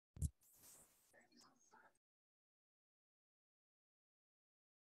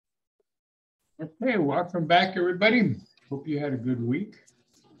Okay, welcome back, everybody. Hope you had a good week.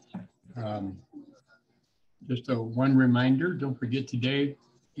 Just one reminder, don't forget today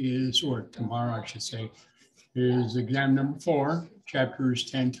is, or tomorrow I should say, is exam number 4,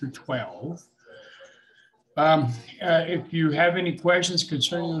 chapters 10 through 12. If you have any questions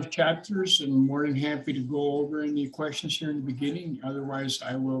concerning those chapters, I'm more than happy to go over any questions here in the beginning. Otherwise,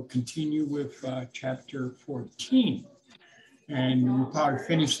 I will continue with chapter 14. And we'll probably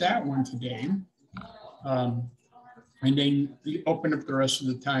finish that one today. And then we open up the rest of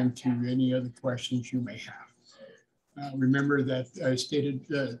the time to any other questions you may have. Remember that I stated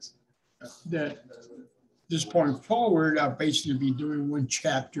that this point forward, I'll basically be doing one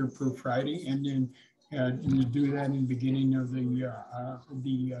chapter per Friday, and then we'll do that in the beginning of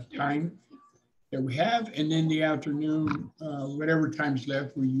the time that we have, and then the afternoon, whatever time's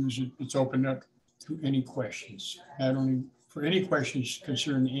left, we use it. It's open up to any questions, not only for any questions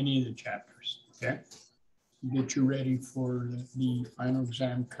concerning any of the chapters. Okay. Get you ready for the final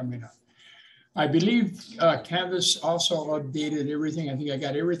exam coming up. I believe Canvas also updated everything. I think I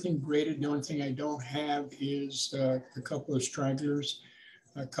got everything graded. The only thing I don't have is a couple of stragglers,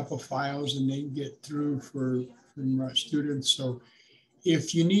 a couple of files, and they get through from students. So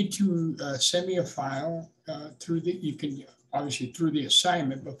if you need to send me a file you can obviously through the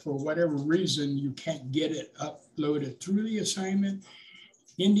assignment, but for whatever reason, you can't get it uploaded through the assignment.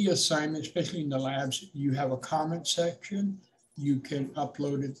 In the assignment, especially in the labs, you have a comment section. You can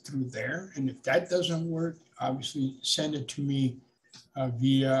upload it through there. And if that doesn't work, obviously send it to me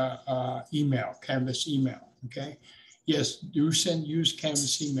via email, Canvas email, okay? Yes, use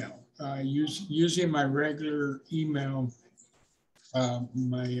Canvas email. Using my regular email,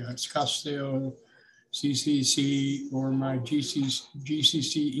 my Scottsdale CCC or my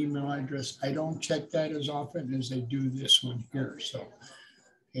GCC email address, I don't check that as often as I do this one here. So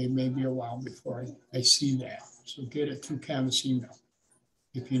it may be a while before I see that. So get it through Canvas email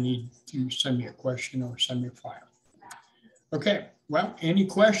if you need to send me a question or send me a file. Okay, well, any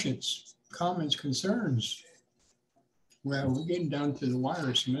questions, comments, concerns? Well, we're getting down to the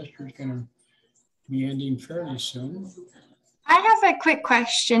wire. Semester is going to be ending fairly soon. I have a quick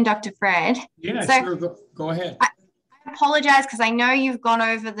question, Dr. Fred. Yeah, so, sure, go ahead. I apologize because I know you've gone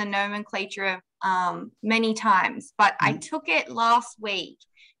over the nomenclature many times, but I took it last week.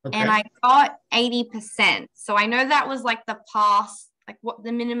 Okay. And I got 80%. So I know that was like the pass, like what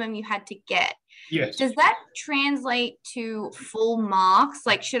the minimum you had to get. Yes. Does that translate to full marks?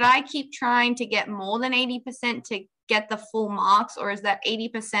 Like, should I keep trying to get more than 80% to get the full marks, or is that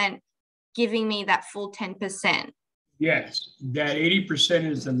 80% giving me that full 10%? Yes, that 80%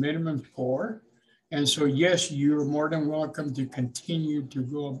 is the minimum score. And so, yes, you're more than welcome to continue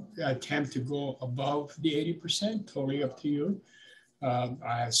to attempt to go above the 80%, totally up to you.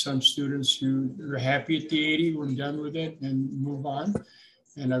 I have some students who are happy at the 80, we're done with it and move on.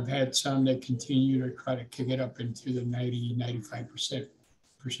 And I've had some that continue to try to kick it up into the 90, 95%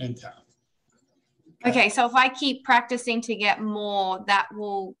 percentile. Okay, so if I keep practicing to get more, that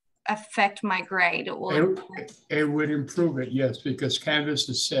will affect my grade. It would improve it, yes, because Canvas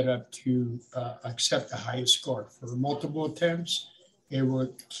is set up to accept the highest score. For multiple attempts, it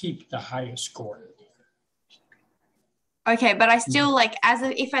will keep the highest score. Okay, but I still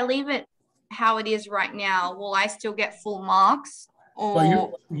if I leave it how it is right now, will I still get full marks? Or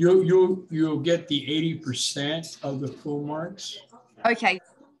well, you'll get the 80% of the full marks. Okay.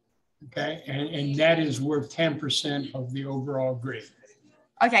 Okay, and that is worth 10% of the overall grade.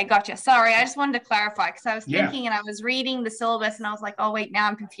 Okay, gotcha. Sorry, I just wanted to clarify because I was thinking and I was reading the syllabus and I was like, oh wait, now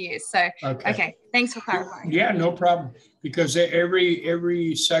I'm confused. So okay, thanks for clarifying. Yeah, no problem. Because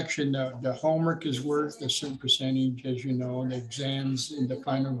every section, the homework is worth a certain percentage, as you know, the exams in the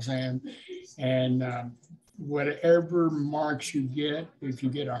final exam, and whatever marks you get, if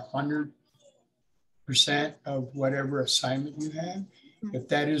you get 100% of whatever assignment you have, if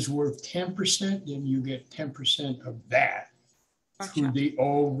that is worth 10%, then you get 10% of that. Gotcha. To the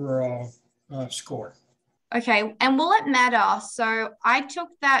overall score. Okay, and will it matter? So I took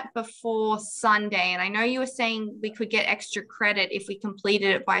that before Sunday, and I know you were saying we could get extra credit if we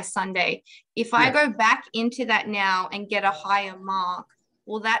completed it by Sunday. If I go back into that now and get a higher mark,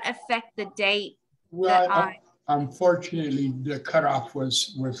 will that affect the date? Well, unfortunately, the cutoff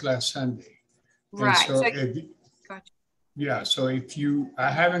was last Sunday. Right. And so gotcha. Yeah, so I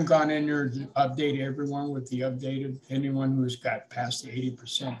haven't gone in there to update everyone with the updated, anyone who's got past the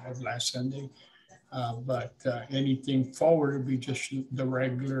 80% of last Sunday, but anything forward would be just the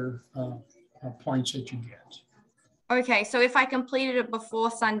regular points that you get. Okay, so if I completed it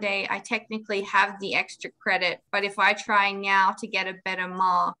before Sunday, I technically have the extra credit, but if I try now to get a better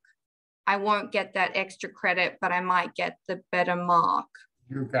mark, I won't get that extra credit, but I might get the better mark.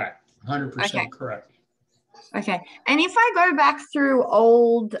 You got 100% correct. Okay. And if I go back through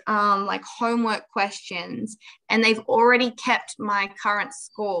old like homework questions and they've already kept my current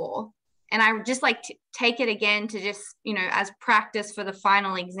score, and I just like to take it again to just, you know, as practice for the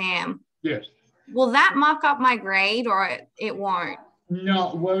final exam. Yes. Will that mark up my grade or it won't? No,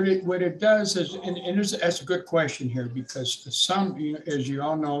 what it does is, and that's a good question here, because some, you know, as you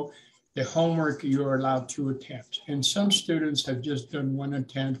all know, the homework you're allowed 2 attempts, and some students have just done 1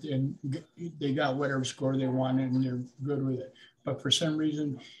 attempt and they got whatever score they wanted and they're good with it. But for some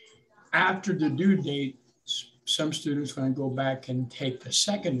reason, after the due date, some students want to go back and take the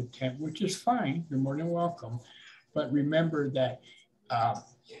 2nd attempt, which is fine. You're more than welcome. But remember that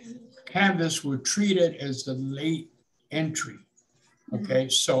Canvas will treat it as the late entry. Okay,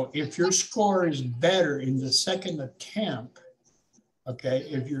 so if your score is better in the 2nd attempt, okay,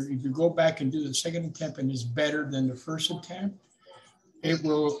 if you go back and do the 2nd attempt and it's better than the 1st attempt, it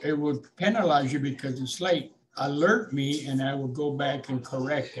will penalize you because it's late. Alert me and I will go back and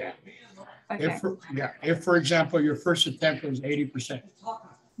correct that. Okay. If for example your 1st attempt was 80%,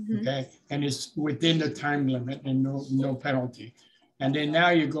 okay, and it's within the time limit and no penalty, and then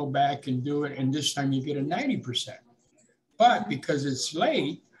now you go back and do it, and this time you get a 90%. But because it's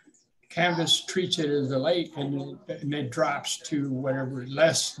late, Canvas treats it as a late, and it drops to whatever,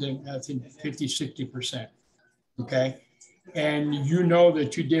 less than, I think, 50, 60%. Okay. And you know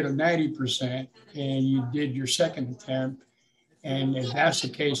that you did a 90% and you did your 2nd attempt. And if that's the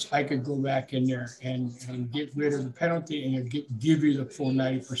case, I could go back in there and get rid of the penalty and give you the full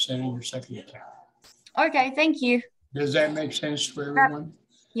 90% in your 2nd attempt. Okay, thank you. Does that make sense for everyone?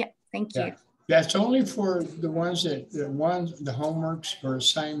 Yeah, thank you. That's only for the ones the homeworks or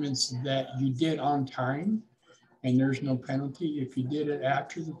assignments that you did on time, and there's no penalty. If you did it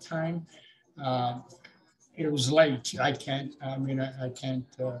after the time, it was late. I can't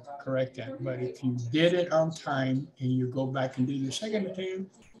correct that. But if you did it on time and you go back and do the 2nd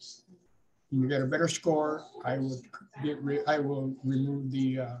attempt, and you get a better score, I will remove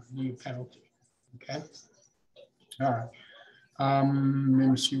the penalty. Okay. All right. Let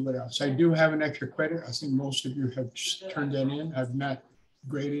me see what else. I do have an extra credit. I think most of you have turned that in. I've not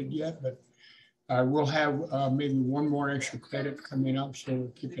graded yet, but I will have maybe 1 more extra credit coming up,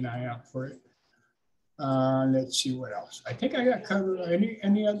 so keep an eye out for it. Let's see what else. I think I got covered.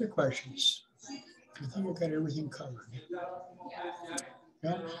 Any other questions? I think I got everything covered.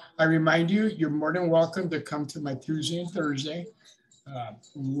 Yeah. I remind you, you're more than welcome to come to my Tuesday and Thursday.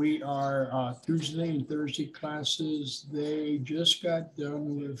 We are Tuesday and Thursday classes. They just got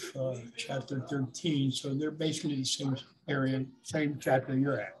done with chapter 13. So they're basically the same area, same chapter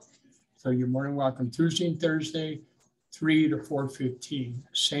you're at. So you're more than welcome. Tuesday and Thursday, 3 to 4:15.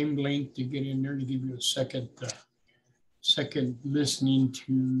 Same link to get in there to give you a second listening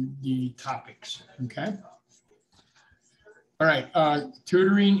to the topics. Okay. All right,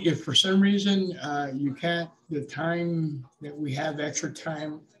 tutoring, if for some reason you can't, the time that we have extra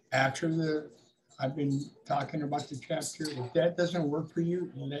time after I've been talking about the chapter, if that doesn't work for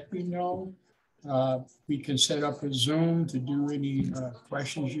you, let me know. We can set up a Zoom to do any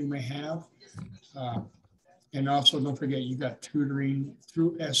questions you may have. And also don't forget, you got tutoring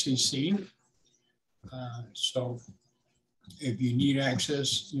through SCC. So if you need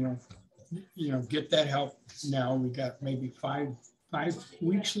access, get that help now. We got maybe five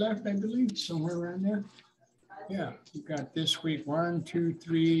weeks left, I believe, somewhere around there. Yeah, you got this week, 1, 2,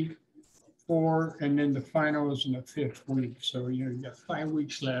 3, 4, and then the final is in the 5th week. So you got 5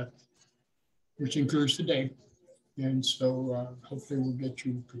 weeks left, which includes today. And so hopefully we'll get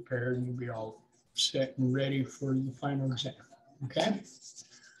you prepared and you'll be all set and ready for the final exam. Okay.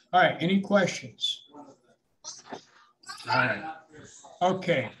 All right. Any questions? All right.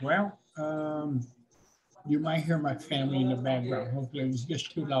 Okay. Well, you might hear my family in the background. Hopefully it's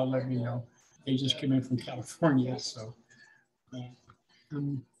just too loud. Let me know. They just came in from California, so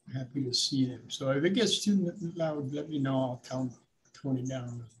I'm happy to see them. So if it gets too loud, let me know. I'll tone it down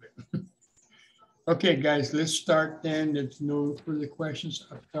a little bit. Okay, guys, let's start then. There's no further questions.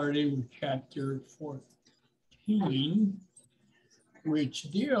 I'm starting with chapter 14,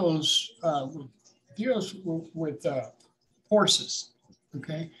 which deals with forces.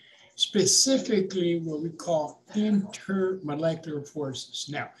 Okay. Specifically what we call intermolecular forces.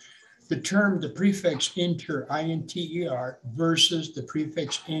 Now, the prefix inter, I-N-T-E-R, versus the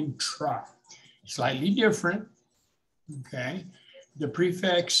prefix intra. Slightly different, okay? The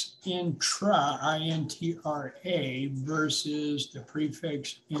prefix intra, I-N-T-R-A, versus the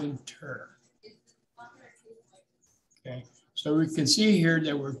prefix inter. Okay, So we can see here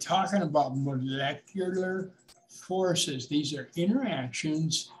that we're talking about molecular forces. These are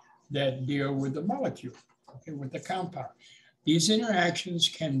interactions that deal with the molecule, okay, with the compound. These interactions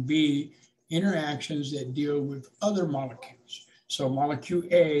can be interactions that deal with other molecules. So molecule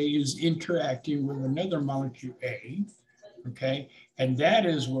A is interacting with another molecule A, okay? And that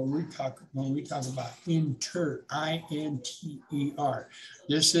is what we talk when we talk about inter, I-N-T-E-R.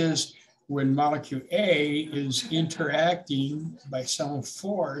 This is when molecule A is interacting by some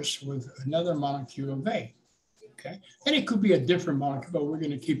force with another molecule of A, okay? And it could be a different molecule, but we're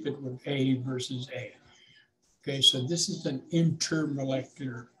going to keep it with A versus A. Okay, so this is an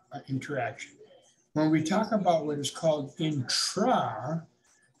intermolecular interaction. When we talk about what is called intra,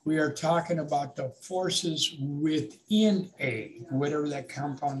 we are talking about the forces within A, whatever that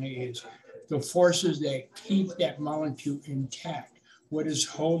compound A is, the forces that keep that molecule intact. What is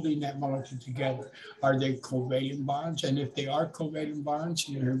holding that molecule together? Are they covalent bonds? And if they are covalent bonds,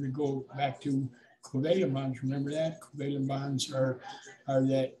 and here we go back to covalent bonds, remember that? Covalent bonds are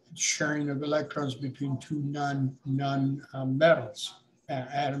that sharing of electrons between two non-metals,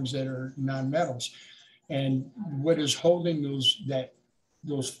 atoms that are non-metals. And what is holding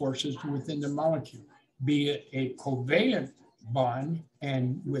those forces within the molecule, be it a covalent bond,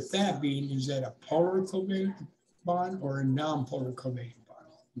 and with that being, is that a polar covalent bond or a non-polar covalent bond,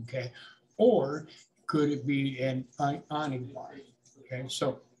 okay? Or could it be an ionic bond, okay?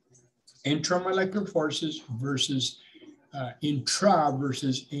 So intramolecular forces versus intra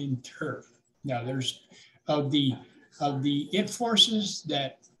versus inter. Now there's of the it forces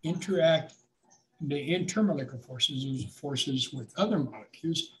that interact, the intermolecular forces, those forces with other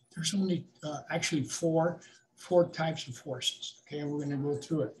molecules, there's only actually four types of forces, okay? And we're gonna go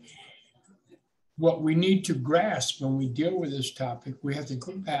through it. What we need to grasp when we deal with this topic, we have to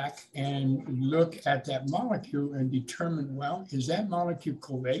go back and look at that molecule and determine, well, is that molecule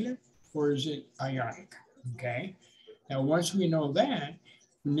covalent or is it ionic, okay? Now, once we know that,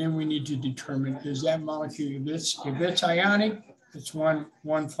 and then we need to determine, is that molecule, if it's ionic, it's one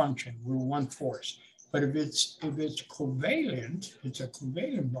function, we're one force. But if it's covalent, it's a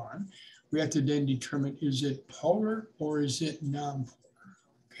covalent bond, we have to then determine, is it polar or is it non-polar,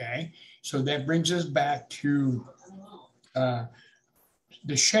 okay? So that brings us back to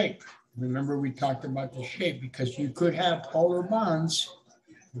the shape. Remember, we talked about the shape, because you could have polar bonds.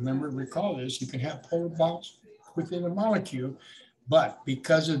 Remember, recall this, you can have polar bonds within a molecule, but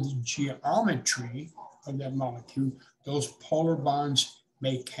because of the geometry of that molecule, those polar bonds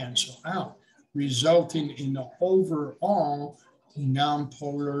may cancel out, resulting in the overall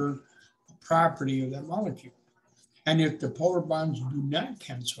non-polar property of that molecule. And if the polar bonds do not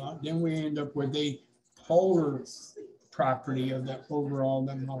cancel out, then we end up with a polar property of that overall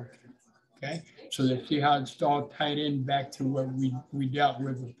that molecule. Okay, so let's see how it's all tied in back to what we dealt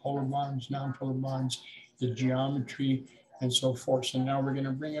with polar bonds, non-polar bonds, the geometry, and so forth. So now we're going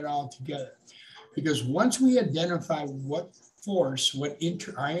to bring it all together, because once we identify what force, what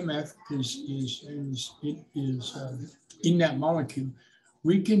IMF is in that molecule,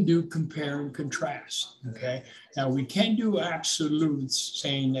 we can do compare and contrast. Okay, now we can't do absolutes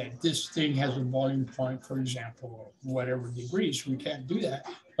saying that this thing has a boiling point, for example, whatever degrees. We can't do that,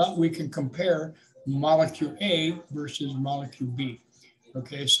 but we can compare molecule A versus molecule B.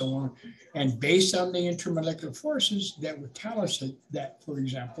 Okay, so, and based on the intermolecular forces, that would tell us that, for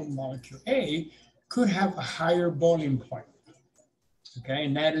example, molecule A could have a higher boiling point. Okay,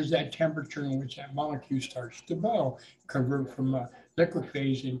 and that is that temperature in which that molecule starts to boil, convert from a liquid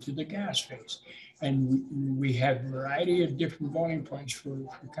phase into the gas phase. And we have a variety of different boiling points for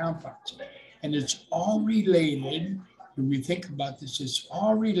compounds. And it's all related, when we think about this, it's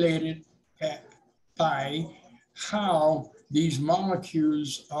all related by how these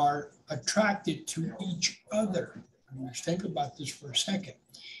molecules are attracted to each other. Let's think about this for a second.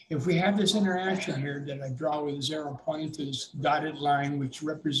 If we have this interaction here that I draw with a zero pointing to this dotted line, which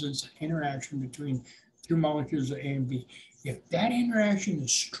represents an interaction between two molecules of A and B, if that interaction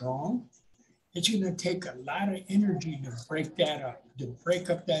is strong, it's going to take a lot of energy to break that up, to break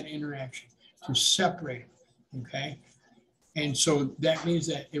up that interaction, to separate it, okay? And so that means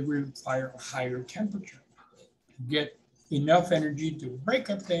that it will require a higher temperature to get enough energy to break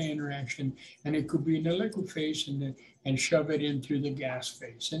up the interaction, and it could be in the liquid phase and shove it into the gas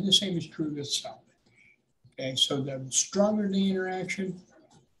phase. And the same is true with solid. Okay, so the stronger the interaction,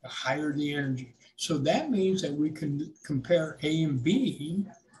 the higher the energy. So that means that we can compare A and B,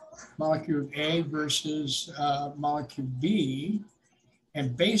 molecule A versus molecule B,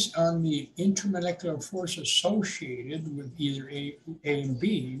 and based on the intermolecular force associated with either A and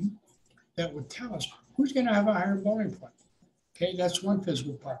B, that would tell us who's going to have a higher boiling point. Okay, that's one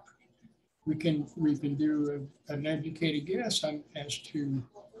physical property. We can do an educated guess on as to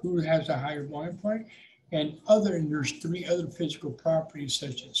who has a higher boiling point, and there's 3 other physical properties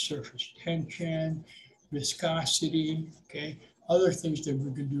such as surface tension, viscosity, okay, other things that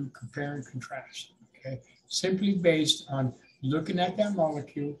we can do compare and contrast, okay, simply based on looking at that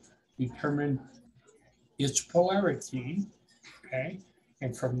molecule, determine its polarity, okay,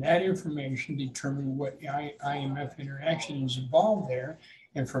 and from that information, determine what IMF interaction is involved there.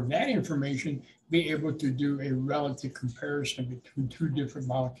 And from that information, be able to do a relative comparison between 2 different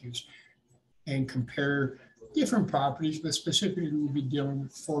molecules and compare different properties, but specifically we'll be dealing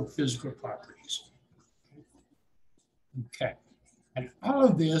with 4 physical properties. Okay. And all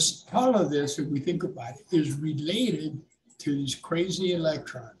of this, if we think about it, is related to these crazy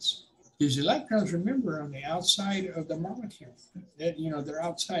electrons. These electrons, remember, on the outside of the molecule, that they're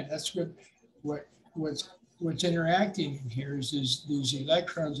outside. That's what's interacting in here is these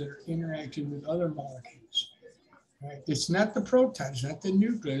electrons that are interacting with other molecules. Right? It's not the proton, it's not the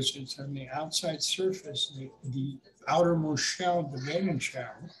nucleus, it's on the outside surface, the outermost shell, the valence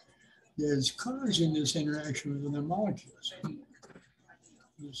shell, that is causing this interaction with the molecules.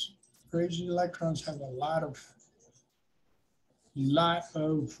 These crazy electrons have a lot of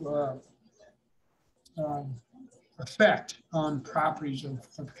effect on properties of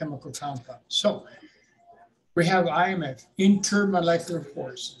chemical compounds. So we have IMF, intermolecular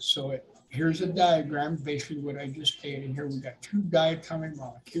forces. So here's a diagram, basically what I just stated here. We got 2 diatomic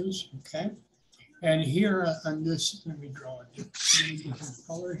molecules, okay? And here on this, let me draw a different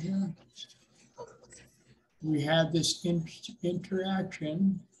color here. We have this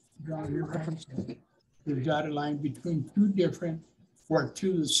interaction drawn here. The dotted line between 2 different, or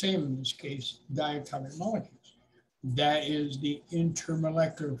 2 the same in this case, diatomic molecules. That is the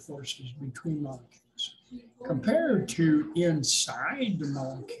intermolecular forces between molecules. Compared to inside the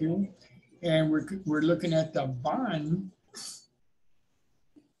molecule, and we're looking at the bond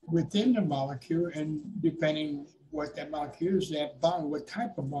within the molecule, and depending what that molecule is, that bond, what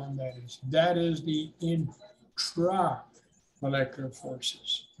type of bond that is the intramolecular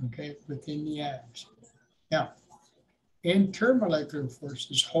forces, okay, within the atoms. Now, intermolecular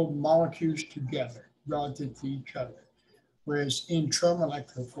forces hold molecules together relative to each other, whereas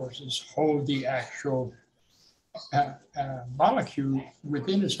intramolecular forces hold the actual molecule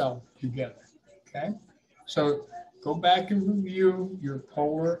within itself together, okay? So go back and review your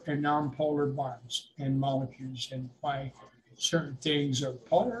polar and non-polar bonds and molecules and why certain things are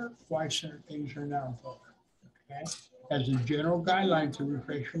polar, why certain things are non-polar, okay? As a general guideline to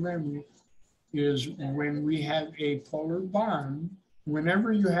refresh your memory is when we have a polar bond,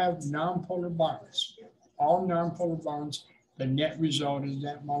 whenever you have non-polar bonds, all non-polar bonds, the net result is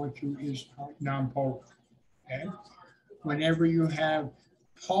that molecule is non-polar. Okay. Whenever you have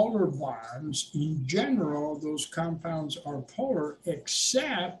polar bonds, in general, those compounds are polar,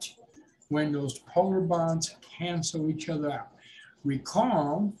 except when those polar bonds cancel each other out.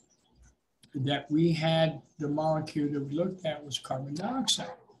 Recall that we had the molecule that we looked at was carbon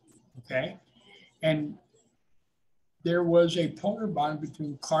dioxide, okay? And there was a polar bond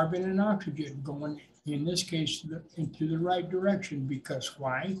between carbon and oxygen going, in this case, into the right direction. Because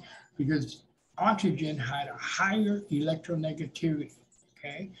why? Because oxygen had a higher electronegativity,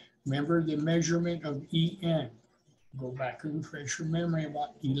 okay? Remember the measurement of En. Go back and refresh your memory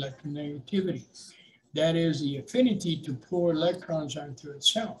about electronegativity. That is the affinity to pull electrons onto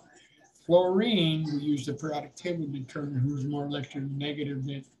itself. Fluorine, we use the periodic table to determine who's more electronegative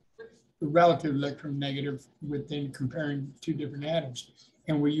than the relative electronegative within comparing 2 different atoms.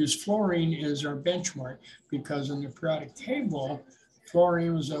 And we use fluorine as our benchmark because in the periodic table,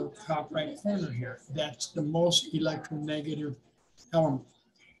 fluorine was at the top right corner here. That's the most electronegative element.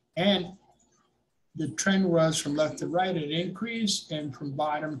 And the trend was from left to right, it increased, and from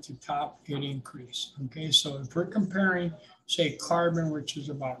bottom to top, it increased. Okay, so if we're comparing, say, carbon, which is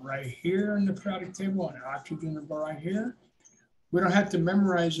about right here in the periodic table, and oxygen about right here, we don't have to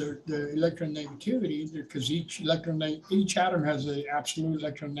memorize the electronegativity because each atom has an absolute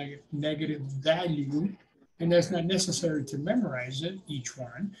electronegative value, and that's not necessary to memorize it, each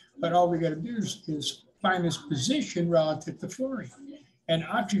one, but all we got to do is find its position relative to fluorine. And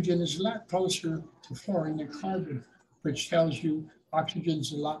oxygen is a lot closer to fluorine than carbon, which tells you oxygen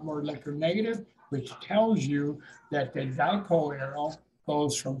is a lot more electronegative, which tells you that the dipole arrow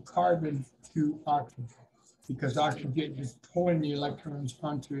goes from carbon to oxygen, because oxygen is pulling the electrons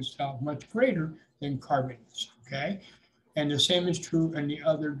onto itself much greater than carbon is, okay? And the same is true in the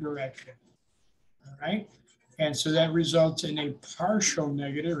other direction, all right? And so that results in a partial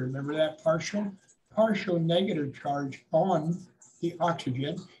negative. Remember that partial? partial negative charge on the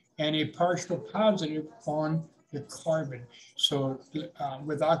oxygen and a partial positive on the carbon. So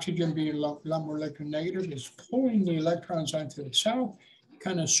with oxygen being a lot more electronegative, it's pulling the electrons onto itself,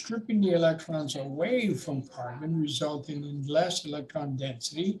 kind of stripping the electrons away from carbon, resulting in less electron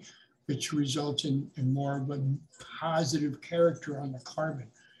density, which results in more of a positive character on the carbon.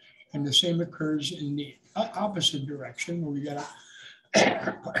 And the same occurs in the opposite direction, where we got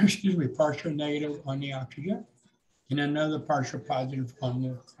a partial negative on the oxygen and another partial positive on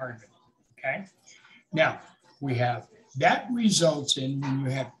the carbon. Okay. Now we have that results in, when you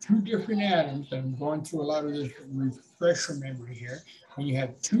have two different atoms, I'm going through a lot of this refresher memory here. When you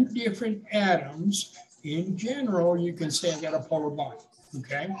have two different atoms, in general, you can say I got a polar bond.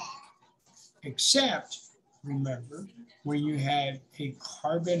 Okay. Except, remember, when you have a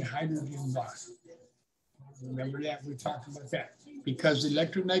carbon-hydrogen bond. Remember that, we talked about that. Because the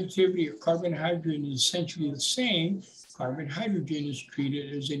electronegativity of carbon-hydrogen is essentially the same, carbon-hydrogen is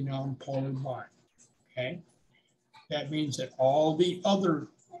treated as a non-polar bond, okay? That means that all the other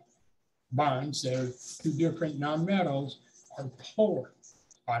bonds that are two different nonmetals are polar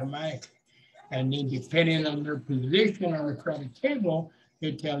automatically. And then depending on their position on the periodic table,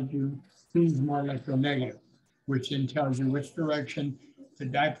 it tells you who's more electronegative, which then tells you which direction the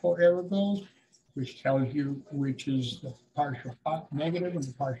dipole arrow goes, which tells you which is the partial negative and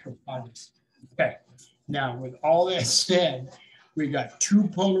the partial positive. Okay, now with all that said, we got two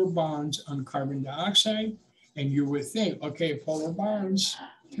polar bonds on carbon dioxide, and you would think, okay, polar bonds,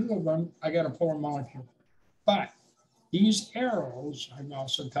 two of them, I got a polar molecule. But these arrows, I've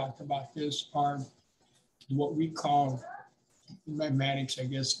also talked about this, are what we call in mathematics, I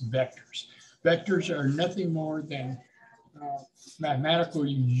guess, vectors. Vectors are nothing more than mathematical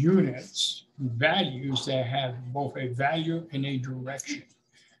units, values that have both a value and a direction.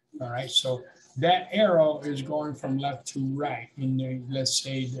 All right, so that arrow is going from left to right in the, let's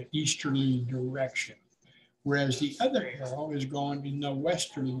say, the easterly direction, whereas the other arrow is going in the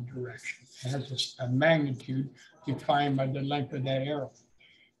westerly direction. It has a magnitude defined by the length of that arrow.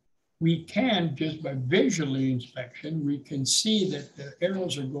 We can, just by visually inspection, we can see that the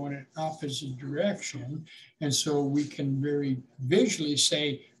arrows are going in opposite direction. And so we can very visually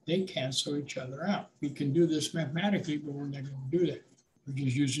say they cancel each other out. We can do this mathematically, but we're not going to do that. We're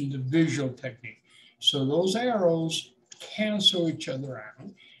just using the visual technique. So those arrows cancel each other out.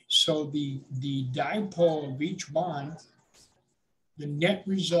 So the dipole of each bond, the net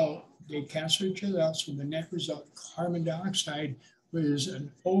result, they cancel each other out. So the net result, carbon dioxide, is an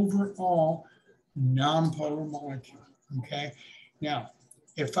overall nonpolar molecule, okay? Now,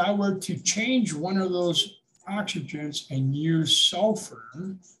 if I were to change one of those oxygens and use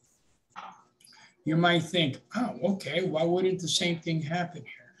sulfur, you might think, oh, okay, why wouldn't the same thing happen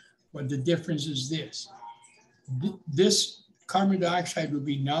here? Well, the difference is this. This carbon dioxide would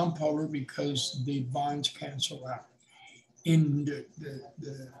be nonpolar because the bonds cancel out. In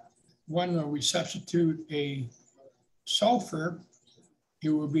the one where we substitute a sulfur, it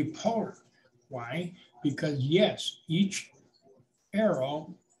will be polar. Why? Because yes, each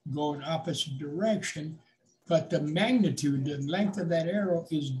arrow go in opposite direction, but the magnitude, the length of that arrow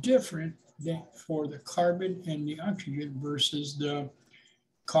is different than for the carbon and the oxygen versus the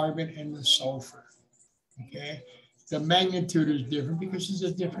carbon and the sulfur, okay? The magnitude is different because it's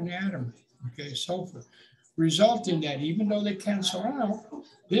a different atom, okay, sulfur. Resulting that even though they cancel out,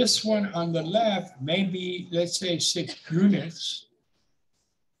 this one on the left may be, let's say, 6 units,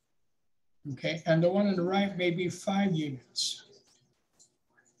 okay, and the one on the right may be 5 units,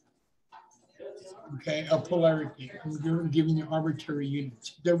 okay, of polarity. I'm giving you arbitrary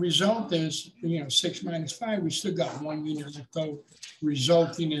units. The result is, 6 minus 5, we still got 1 unit left over,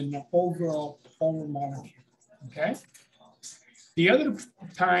 resulting in the overall polar molecule, okay? The other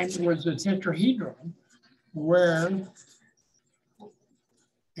time was the tetrahedron, where,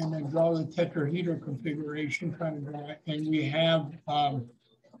 and then draw the tetrahedral configuration, trying to draw it, and we have, I'm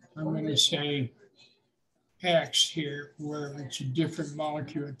going to say X here, where it's a different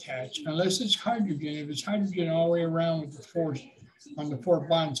molecule attached, unless it's hydrogen. If it's hydrogen all the way around with the force on the 4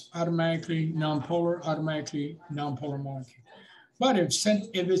 bonds, automatically nonpolar molecule. But if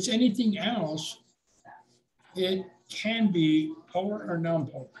it's anything else, it can be polar or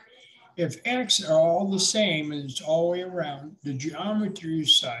nonpolar. If X are all the same and it's all the way around, the geometry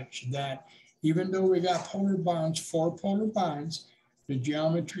is such that even though we got polar bonds, 4 polar bonds, the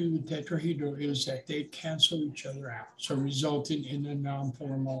geometry of the tetrahedral is that they cancel each other out, so resulting in a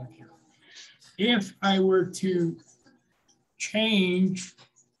nonpolar molecule. If I were to change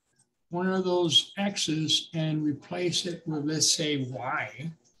one of those X's and replace it with, let's say, Y,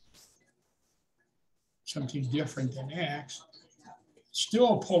 something different than X.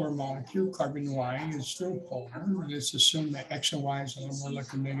 Still a polar molecule, carbon Y is still polar. Let's assume that X and Y is a little more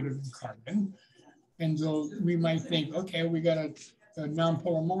electronegative than carbon. And so we might think, okay, we got a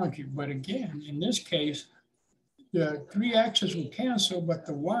nonpolar molecule. But again, in this case, the 3 X's will cancel, but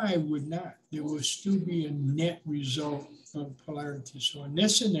the Y would not. There will still be a net result of polarity. So in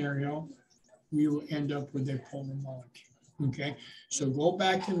this scenario, we will end up with a polar molecule. Okay, so go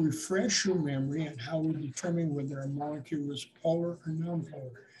back and refresh your memory on how we determine whether a molecule was polar or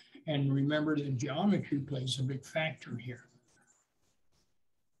nonpolar. And remember that geometry plays a big factor here.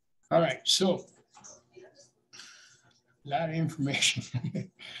 All right, so a lot of information.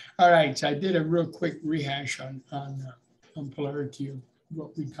 All right, so I did a real quick rehash on polarity of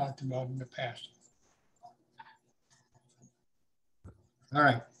what we talked about in the past. All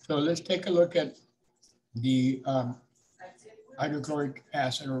right, so let's take a look at the hydrochloric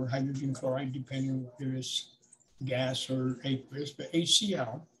acid or hydrogen chloride, depending if it's gas or aqueous, but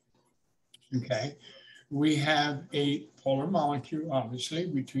HCl, okay? We have a polar molecule, obviously,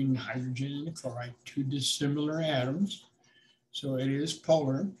 between hydrogen and the chloride, 2 dissimilar atoms. So it is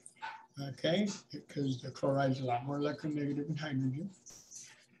polar, okay? Because the chloride is a lot more electronegative than hydrogen.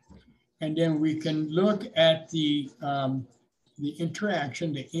 And then we can look at the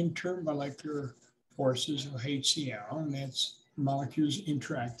interaction, the intermolecular forces of HCl, and that's molecules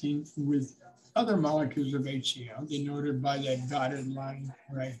interacting with other molecules of HCl, denoted by that dotted line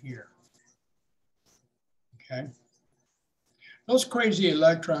right here. Okay. Those crazy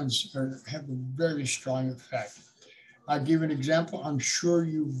electrons have a very strong effect. I'll give an example. I'm sure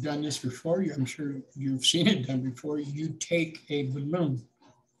you've done this before. I'm sure you've seen it done before. You take a balloon,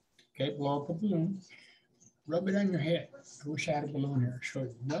 okay, blow up a balloon, rub it on your head. I wish I had a balloon here. I'll show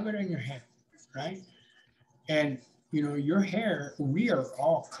you. Rub it on your head, right? And you know, your hair, we are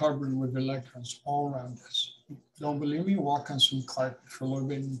all covered with electrons all around us. Don't believe me? Walk on some carpet for a little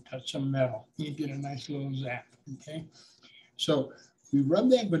bit and touch some metal. You get a nice little zap, okay? So we rub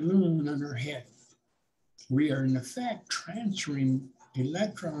that balloon on our head. We are in effect transferring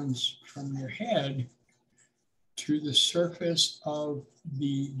electrons from your head to the surface of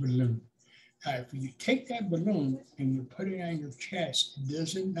the balloon. Now, if you take that balloon and you put it on your chest,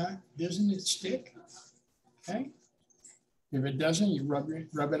 doesn't it stick? Okay? If it doesn't, you rub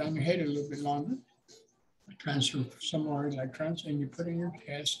it on your head a little bit longer, transfer some more electrons, and you put it in your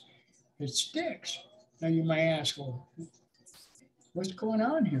chest, it sticks. Now you might ask, well, what's going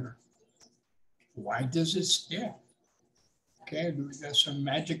on here? Why does it stick? Okay, do we got some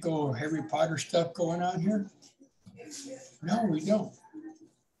magical Harry Potter stuff going on here? No, we don't.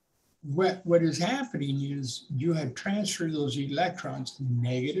 What is happening is you have transferred those electrons,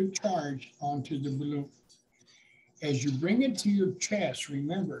 negative charge, onto the balloon. As you bring it to your chest,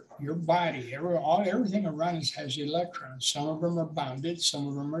 remember, your body, everything around us has electrons. Some of them are bounded, some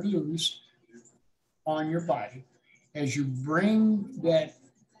of them are loose on your body. As you bring that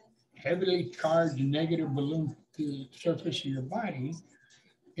heavily charged negative balloon to the surface of your body,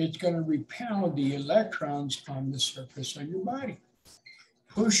 it's going to repel the electrons on the surface of your body,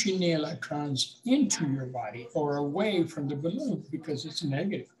 pushing the electrons into your body or away from the balloon because it's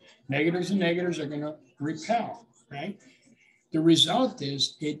negative. Negatives and negatives are going to repel. Right? The result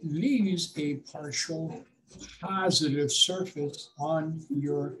is it leaves a partial positive surface on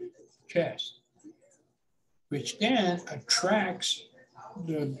your chest, which then attracts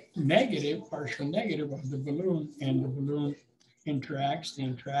the negative, partial negative of the balloon, and the balloon interacts, they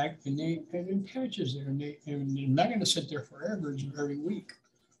interact, and it attaches there. And they're not going to sit there forever, it's very weak.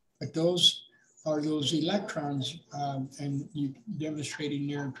 But those are those electrons, and you demonstrating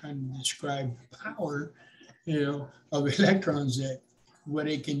there, trying to describe power, you know, of electrons, that what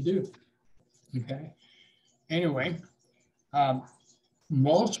it can do, okay? Anyway,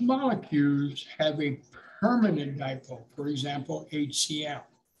 most molecules have a permanent dipole, for example, HCl,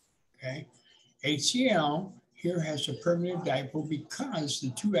 okay? HCl here has a permanent dipole because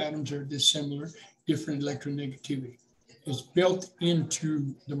the 2 atoms are dissimilar, different electronegativity. It's built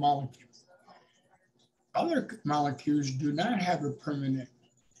into the molecule. Other molecules do not have a permanent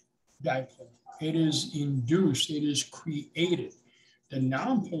dipole. It is induced, it is created. The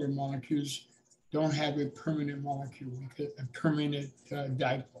nonpolar molecules don't have a permanent molecule, a permanent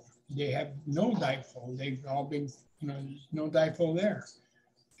dipole. They have no dipole. They've all been, you know, there's no dipole there,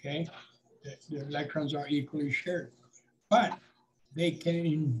 okay? The electrons are equally shared, but they can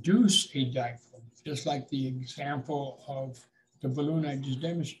induce a dipole, just like the example of the balloon I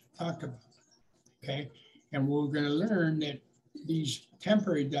just talked about, okay? And we're gonna learn that these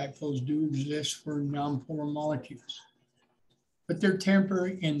temporary dipoles do exist for nonpolar molecules, but they're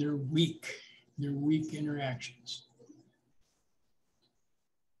temporary and they're weak. They're weak interactions.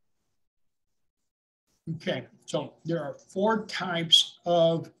 Okay, so there are 4 types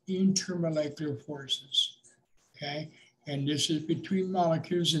of intermolecular forces, okay? And this is between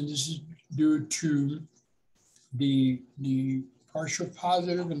molecules, and this is due to the partial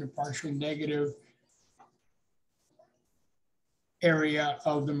positive and the partial negative area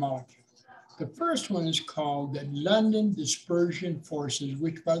of the molecule. The first one is called the London dispersion forces,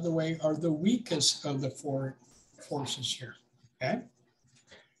 which, by the way, are the weakest of the 4 forces here, okay?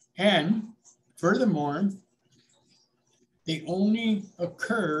 And furthermore, they only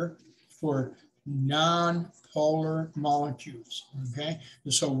occur for non-polar molecules, okay?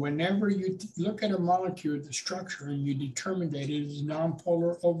 And so whenever you look at a molecule, the structure, and you determine that it is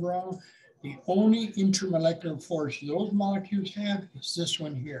non-polar overall, the only intermolecular force those molecules have is this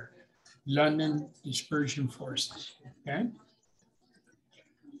one here, London dispersion forces, okay?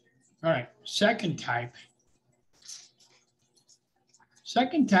 All right, second type.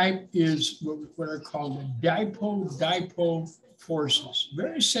 Second type is what are called the dipole-dipole forces.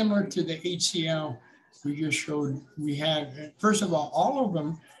 Very similar to the HCl we just showed. We have, first of all of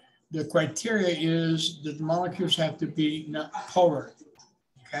them, the criteria is that the molecules have to be not polar,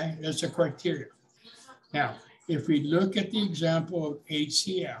 okay? That's a criteria. Now, if we look at the example of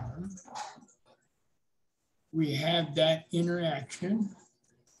HCl, we have that interaction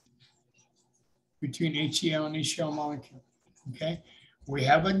between HCl and HCl molecule, okay? We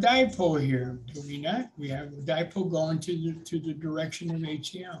have a dipole here, do we not? We have a dipole going to the direction of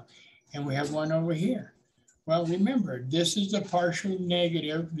HCl, and we have one over here. Well, remember, this is the partial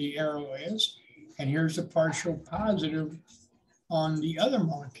negative, the arrow is, and here's the partial positive on the other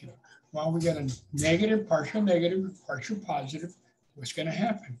molecule. Well, we got a negative, partial positive. What's going to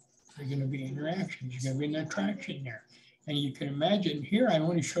happen? There's going to be interactions. There's going to be an attraction there. And you can imagine here, I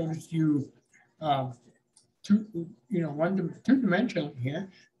only showed it to you two-dimensional here,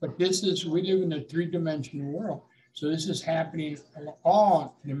 but this is, we live in a 3-dimensional world. So this is happening in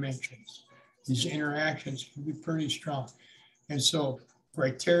all dimensions. These interactions can be pretty strong. And so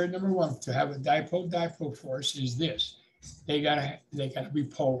criteria number 1 to have a dipole-dipole force is this. They gotta be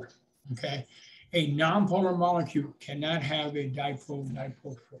polar, okay? A nonpolar molecule cannot have a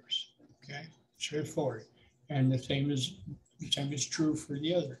dipole-dipole force, okay? Straightforward. And the same is true for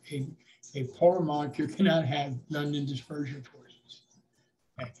the other. A polar molecule cannot have London dispersion forces.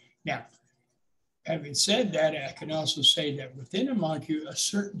 Okay. Now, having said that, I can also say that within a molecule, a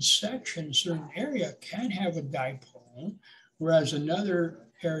certain section, a certain area can have a dipole, whereas another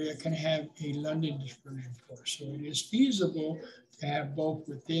area can have a London dispersion force. So it is feasible to have both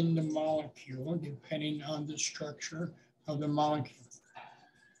within the molecule, depending on the structure of the molecule.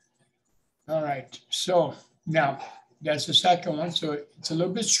 All right, so now, that's the second one. So it's a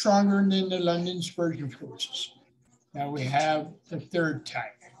little bit stronger than the London dispersion forces. Now we have the third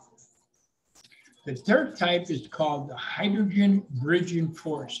type. The third type is called the hydrogen bridging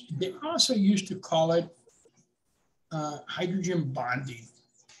force. They also used to call it hydrogen bonding.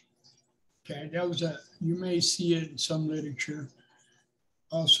 Okay, that was you may see it in some literature,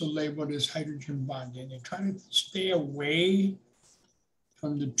 also labeled as hydrogen bonding. They try to stay away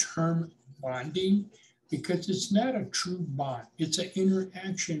from the term bonding, because it's not a true bond. It's an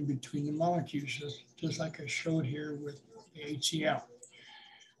interaction between the molecules, just like I showed here with the HCl.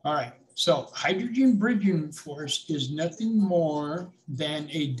 All right, so hydrogen bridging force is nothing more than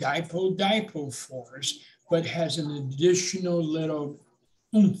a dipole-dipole force, but has an additional little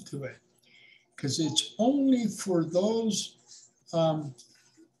oomph to it, because it's only for those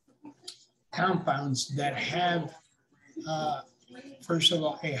compounds that have first of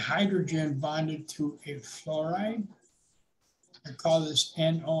all, a hydrogen bonded to a fluoride. I call this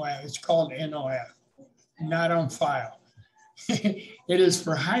NOF. It's called NOF, not on file. It is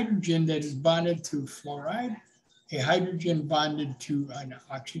for hydrogen that is bonded to fluoride, a hydrogen bonded to an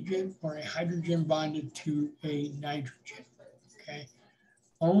oxygen, or a hydrogen bonded to a nitrogen, okay?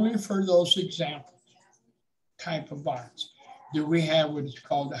 Only for those examples, type of bonds, do we have what is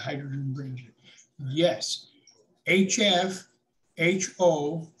called the hydrogen bridging. Yes, HF,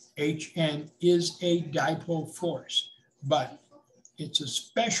 HO, HN is a dipole force, but it's a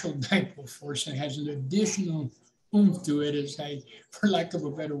special dipole force and has an additional oomph to it, as for lack of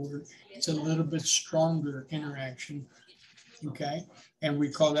a better word, it's a little bit stronger interaction, okay? And we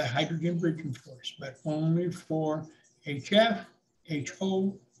call that hydrogen bridging force, but only for HF,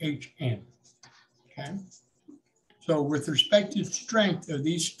 HO, HN, okay? So with respect to strength of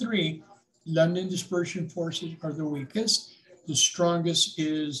these 3, London dispersion forces are the weakest. The strongest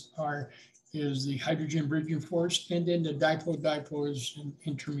is our is the hydrogen bridging force, and then the dipole-dipole is an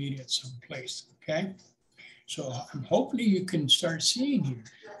intermediate someplace, okay? So hopefully you can start seeing here.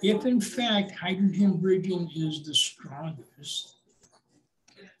 If in fact hydrogen bridging is the strongest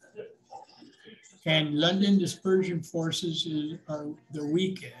and London dispersion forces are the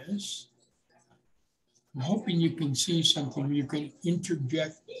weakest, I'm hoping you can see something, you can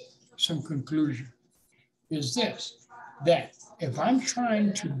interject some conclusion. Is this, that if I'm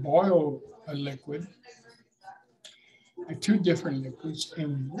trying to boil a liquid, two different liquids,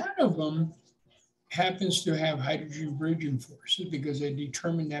 and one of them happens to have hydrogen bridging forces because they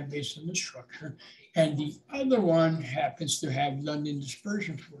determine that based on the structure, and the other one happens to have London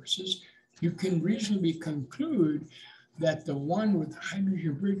dispersion forces, you can reasonably conclude that the one with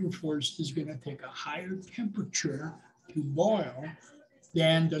hydrogen bridging force is going to take a higher temperature to boil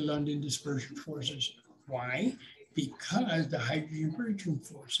than the London dispersion forces. Why? Because the hydrogen bridging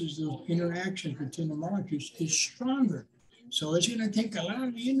forces, those interactions between the molecules, is stronger. So it's going to take a lot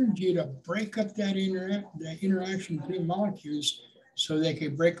of energy to break up that interaction between molecules so they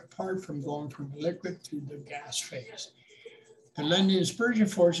can break apart from going from the liquid to the gas phase. The London dispersion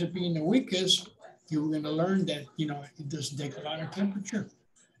forces being the weakest, you're going to learn that, it doesn't take a lot of temperature.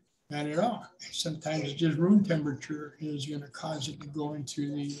 Not at all. Sometimes just room temperature is going to cause it to go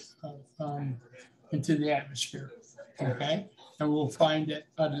into the atmosphere. Okay, and we'll find that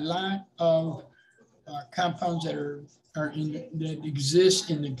a lot of compounds that exist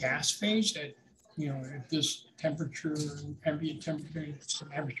in the gas phase at at this temperature, ambient temperature,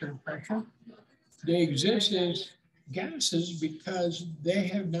 atmospheric and pressure, they exist as gases because they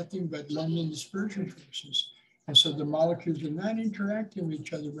have nothing but London dispersion forces. And so the molecules are not interacting with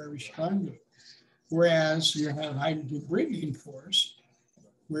each other very strongly. Whereas you have hydrogen bridging force,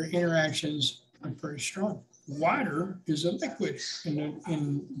 where interactions are very strong. Water is a liquid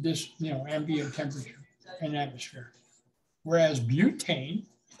in this ambient temperature and atmosphere. Whereas butane,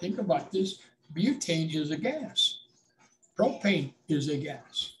 think about this, butane is a gas. Propane is a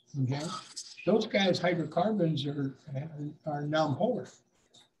gas, okay? Those guys, hydrocarbons, are nonpolar.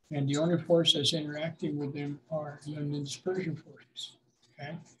 And the only force that's interacting with them are London dispersion forces,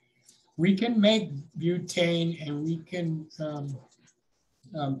 okay? We can make butane and we can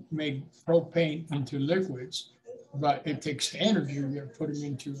make propane into liquids, but it takes energy. We got to put them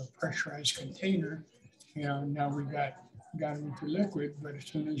into a pressurized container. Now we got them into liquid, but as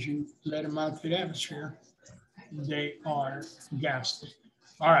soon as you let them out to the atmosphere, they are gases.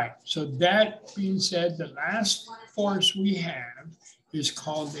 All right, so that being said, the last force we have is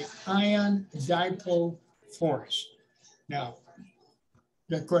called the ion dipole force. Now,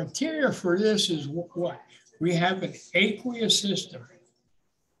 the criteria for this is what? We have an aqueous system,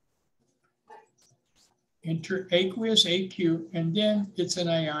 interaqueous, AQ, and then it's an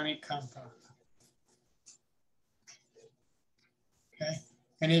ionic compound. Okay,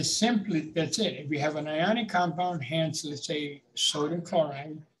 and it's simply, that's it. If we have an ionic compound, hence, let's say sodium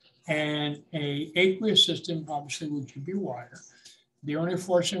chloride, and an aqueous system, obviously, which would be water, the only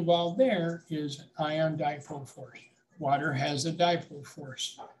force involved there is ion dipole force. Water has a dipole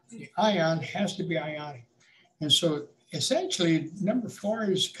force. The ion has to be ionic. And so essentially, number 4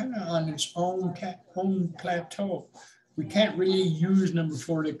 is kind of on its own plateau. We can't really use number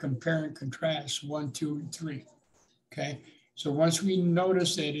 4 to compare and contrast 1, 2, and 3. Okay, so once we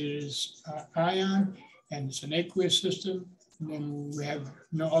notice that it is ion and it's an aqueous system, then we have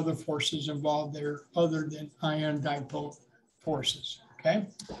no other forces involved there other than ion dipole forces. Okay,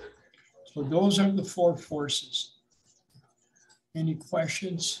 so those are the 4 forces. Any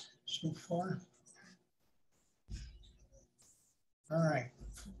questions so far? All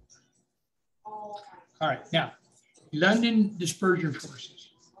right, now, London dispersion forces.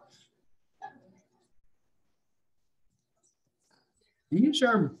 These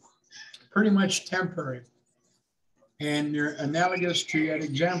are pretty much temporary, and they're analogous to that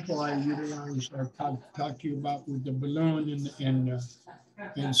example I utilized or talked to you about with the balloon and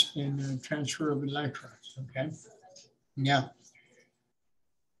transfer of electrons, okay? Now,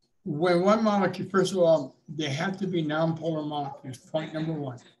 when one molecule, first of all, they have to be nonpolar molecules, point number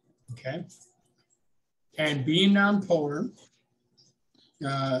 1, okay? And being nonpolar,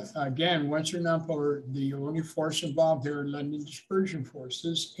 again, once you're nonpolar, the only force involved here are London dispersion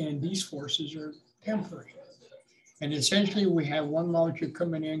forces, and these forces are temporary. And essentially, we have one molecule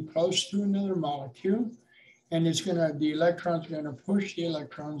coming in close to another molecule, and the electrons are gonna push the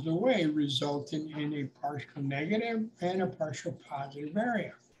electrons away, resulting in a partial negative and a partial positive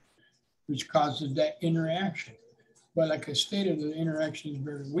area, which causes that interaction. But like I stated, the interaction is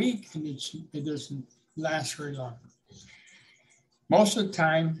very weak and it doesn't last very long. Most of the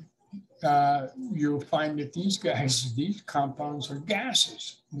time, you'll find that these compounds are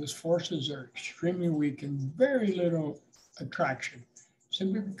gases. These forces are extremely weak and very little attraction,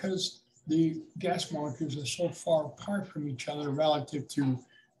 simply because the gas molecules are so far apart from each other relative to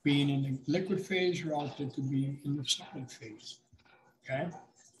being in the liquid phase, relative to being in the solid phase, okay?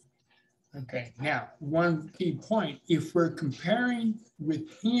 Okay, now, one key point, if we're comparing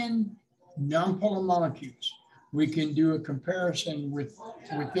within nonpolar molecules, we can do a comparison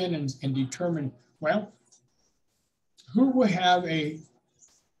within and determine, well, who will have a,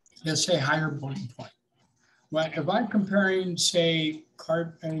 let's say, higher boiling point? Well, if I'm comparing, say,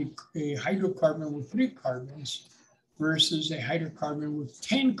 a hydrocarbon with 3 carbons versus a hydrocarbon with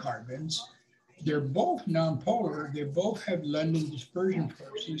 10 carbons, they're both nonpolar. They both have London dispersion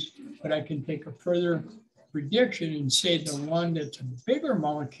forces, but I can take a further prediction and say the one that's a bigger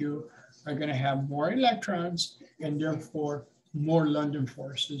molecule are going to have more electrons and therefore more London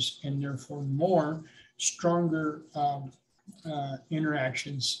forces and therefore more stronger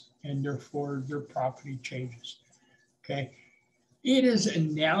interactions, and therefore their property changes. Okay, it is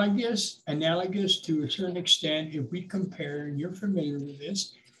analogous to a certain extent if we compare, and you're familiar with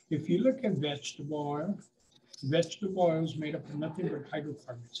this. If you look at vegetable oil is made up of nothing but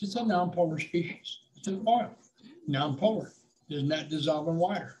hydrocarbons. It's a nonpolar species. It's an oil, nonpolar. Does not dissolve in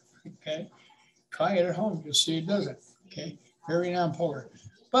water. Okay, try it at home. You'll see it doesn't. Okay, very nonpolar.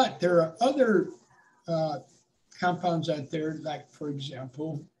 But there are other compounds out there, like for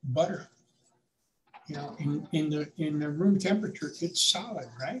example, butter. You know, in the room temperature, it's solid,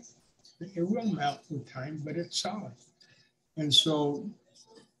 right? It will melt with time, but it's solid. And so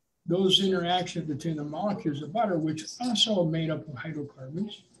those interactions between the molecules of butter, which also are made up of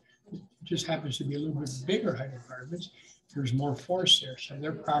hydrocarbons, it just happens to be a little bit bigger hydrocarbons, there's more force there. So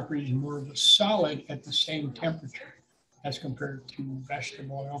their property is more of a solid at the same temperature as compared to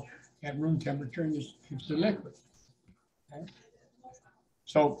vegetable oil at room temperature, and it's the liquid. Okay?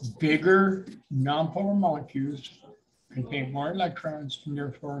 So bigger nonpolar molecules contain more electrons and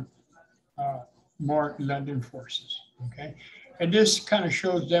therefore more London forces, okay? And this kind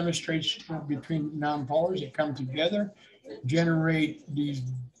of demonstrates between nonpolars that come together, generate these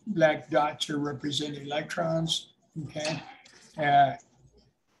black dots that represent electrons, okay?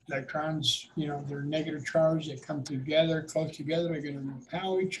 Electrons, you know, they're negative charge, they come together, close together, they're going to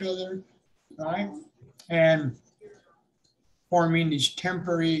repel each other, right? And forming these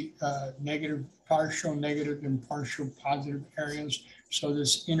temporary partial negative and partial positive areas, so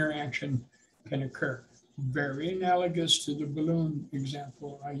this interaction can occur. Very analogous to the balloon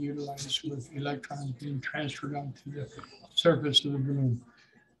example I utilized with electrons being transferred onto the surface of the balloon,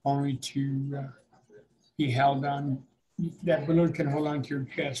 only to be held on. That balloon can hold on to your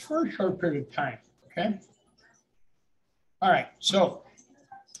chest for a short period of time, okay? All right, so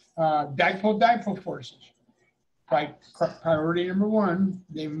dipole forces. Priority number 1,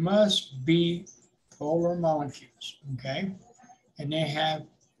 they must be polar molecules, okay? And they have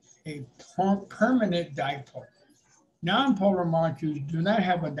a permanent dipole. Nonpolar molecules do not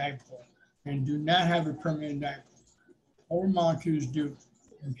have a dipole and do not have a permanent dipole. Polar molecules do,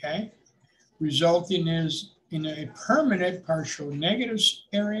 okay? Resulting is in a permanent partial negative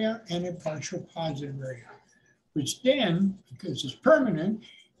area and a partial positive area, which then, because it's permanent,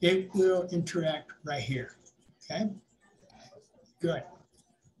 it will interact right here. Okay, good.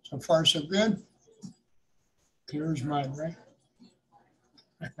 So far, so good. Clear as mud, right?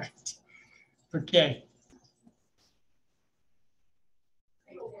 All right. Okay.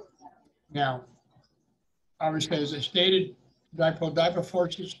 Now, obviously, as I stated, dipole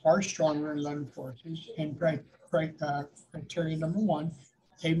forces are stronger than London forces. And criteria number 1,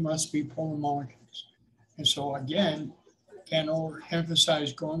 they must be polar molecules. And so again, can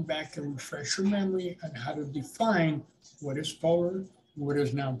overemphasize going back and refresh your memory on how to define what is polar, what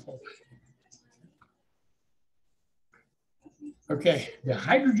is nonpolar. Okay, the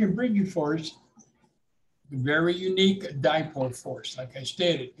hydrogen bridging force, very unique dipole force. Like I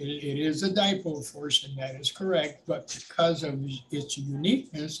stated, it is a dipole force, and that is correct, but because of its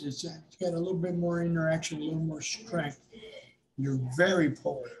uniqueness, it's got a little bit more interaction, a little more strength. You're very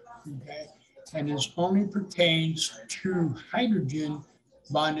polar, okay? And this only pertains to hydrogen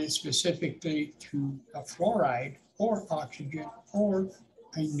bonded specifically to a fluoride or oxygen or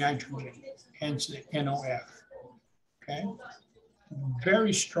a nitrogen, hence the NOF, okay?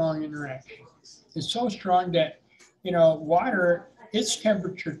 Very strong interaction. It's so strong that, you know, water, its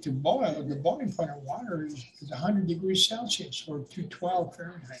temperature to boil, the boiling point of water is 100 degrees Celsius or 212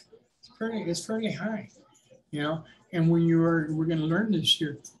 Fahrenheit. It's fairly high, you know, and when we're going to learn this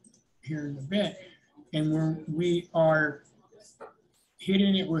here in a bit, and when we are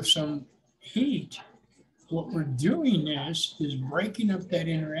hitting it with some heat, what we're doing is breaking up that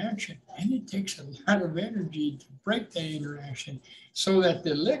interaction. And it takes a lot of energy to break that interaction so that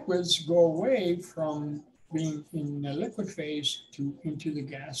the liquids go away from being in the liquid phase to into the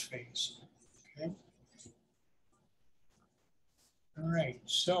gas phase. Okay. All right,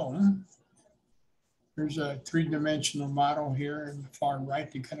 so there's a three-dimensional model here in the far right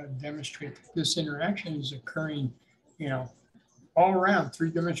to kind of demonstrate that this interaction is occurring, you know, all around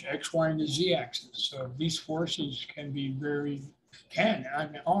three-dimensional X, Y, and the Z axis. So these forces can be and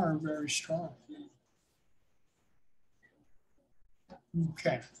are very strong.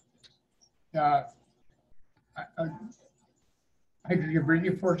 Okay. Hydrogen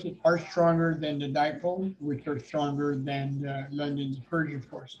bridging forces are stronger than the dipole, which are stronger than the London dispersion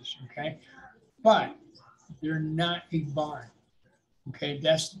forces, okay? But they're not a bond, okay?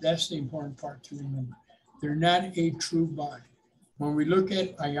 That's the important part to remember. They're not a true bond. When we look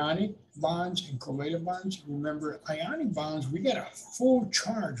at ionic bonds and covalent bonds, remember ionic bonds, we got a full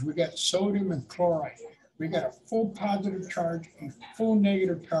charge. We got sodium and chloride. We got a full positive charge, a full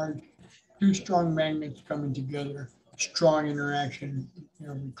negative charge, two strong magnets coming together, strong interaction, you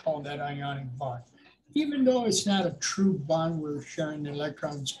know, we call that ionic bond. Even though it's not a true bond, we're sharing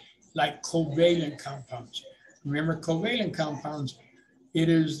electrons like covalent compounds. Remember, covalent compounds, it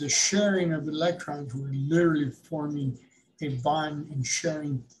is the sharing of electrons. We're literally forming a bond and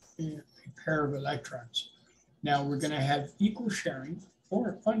sharing a pair of electrons. Now we're going to have equal sharing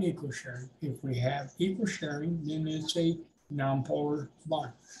or unequal sharing. If we have equal sharing, then it's a nonpolar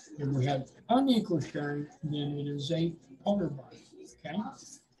bond. If we have unequal sharing, then it is a polar bond. Okay,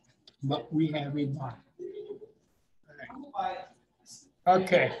 but we have a bond. All right.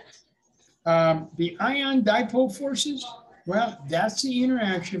 Okay. The ion dipole forces. Well, that's the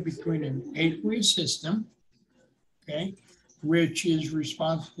interaction between an aqueous system, okay, which is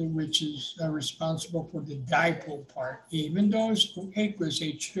responsible for the dipole part. Even though it's aqueous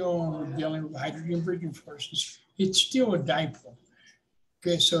H2O and we're dealing with hydrogen bridging forces, it's still a dipole.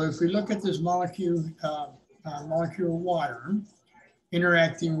 Okay, so if we look at this molecule of water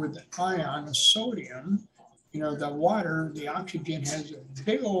interacting with the ion of sodium, you know, the water, the oxygen has a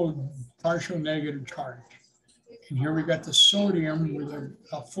big old partial negative charge. And here we got the sodium with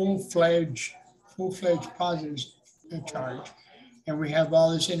a full-fledged positive charge. And we have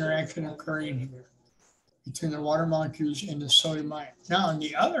all this interaction occurring here between the water molecules and the sodium ion. Now, on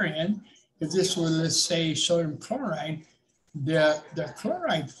the other end, if this were, let's say, sodium chloride, the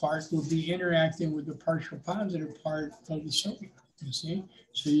chloride part will be interacting with the partial positive part of the sodium, you see?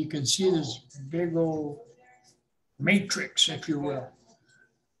 So you can see this big old matrix, if you will,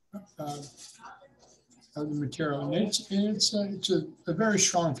 of the material. And it's a very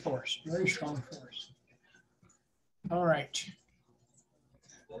strong force, very strong force. All right.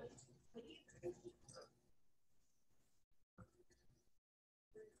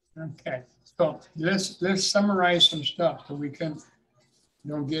 Okay, so let's summarize some stuff so we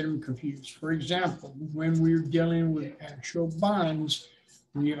don't get them confused. For example, when we're dealing with actual bonds,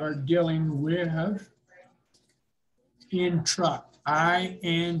 we are dealing with intra, I-N-T-R-A,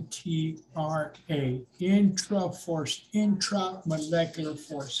 intramolecular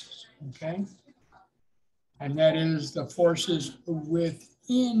forces, okay? And that is the forces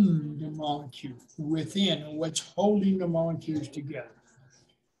within the molecule, within what's holding the molecules together.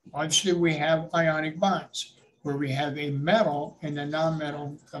 Obviously, we have ionic bonds where we have a metal and a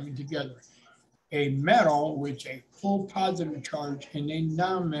non-metal coming together. A metal with a full positive charge and a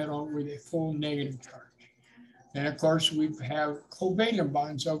non-metal with a full negative charge. And of course, we have covalent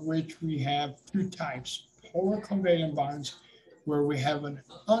bonds, of which we have two types. Polar covalent bonds, where we have an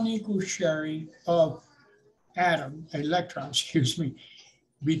unequal sharing of electrons,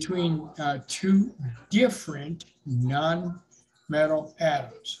 between two different non-metal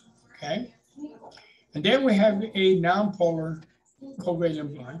atoms, okay? And then we have a non-polar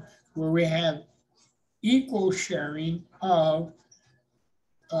covalent bond, where we have equal sharing of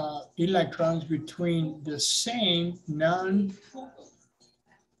electrons between the same non-metal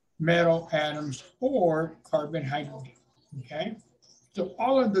atoms or carbon hydrogen, okay? So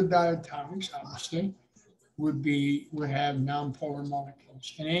all of the diatomics, obviously, would have nonpolar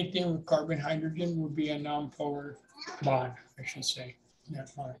molecules. And anything with carbon hydrogen would be a nonpolar bond, I should say.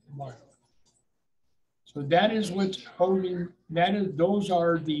 Bond. So that is what's holding, those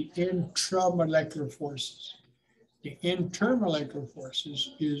are the intramolecular forces. The intermolecular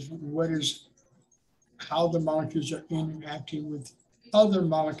forces is how the molecules are interacting with other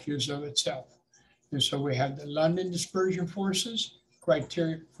molecules of itself. And so we have the London dispersion forces,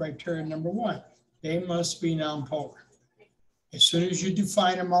 criteria number one, they must be nonpolar. As soon as you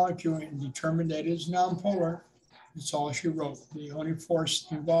define a molecule and determine that it's nonpolar, that's all she wrote. The only force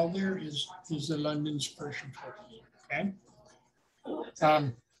involved there is the London dispersion force, okay?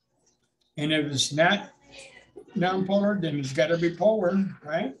 And if it's not nonpolar, then it's got to be polar,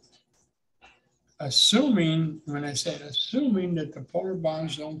 right? Assuming, when I said assuming that the polar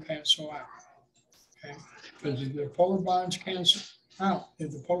bonds don't cancel out, okay? Because if the polar bonds cancel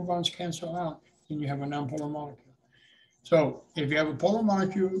out, then you have a nonpolar molecule. So if you have a polar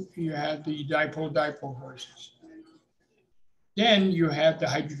molecule, you have the dipole-dipole forces. Then you have the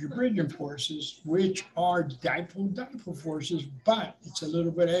hydrogen-bridging forces, which are dipole-dipole forces, but it's a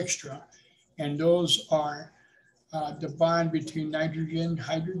little bit extra. And those are the bond between nitrogen,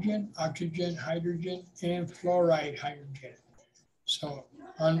 hydrogen, oxygen, hydrogen, and fluoride hydrogen. So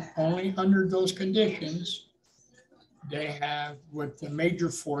only under those conditions, they have what the major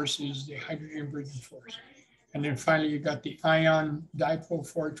force is, the hydrogen-bridging force. And then finally, you got the ion dipole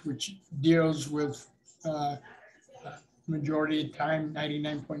force, which deals with majority of the time,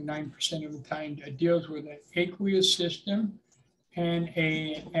 99.9% of the time, it deals with an aqueous system and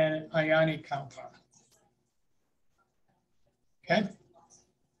an ionic compound. Okay?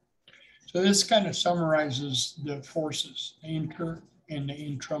 So this kind of summarizes the forces, the inter and the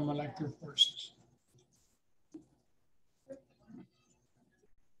intramolecular forces.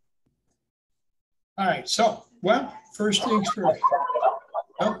 All right, so, well, first things first.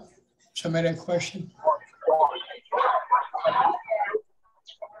 Oh, somebody had a question?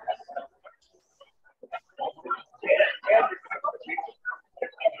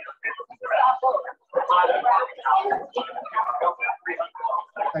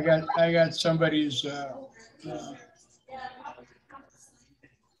 I got somebody's,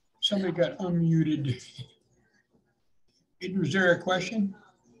 somebody got unmuted. Was there a question?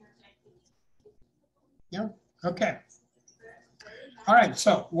 Yeah, okay. All right,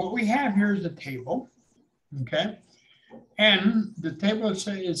 so what we have here is a table, okay? And the table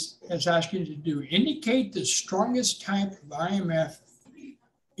is asking you to do, indicate the strongest type of IMF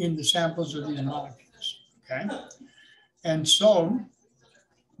in the samples of these molecules, okay? And so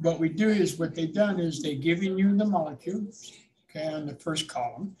what we do is, what they've done is they've given you the molecules, okay, on the first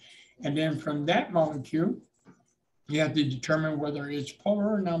column. And then from that molecule, you have to determine whether it's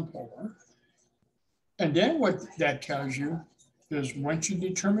polar or nonpolar. And then what that tells you is, once you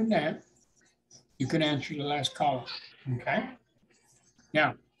determine that, you can answer the last column, okay?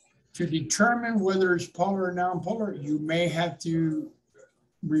 Now, to determine whether it's polar or nonpolar, you may have to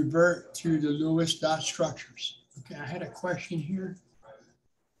revert to the Lewis dot structures. Okay, I had a question here.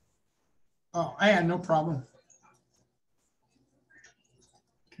 Oh, I had no problem.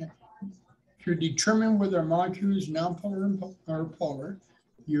 Okay. To determine whether a molecule is nonpolar or polar,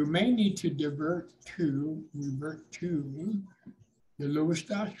 you may need to revert to the Lewis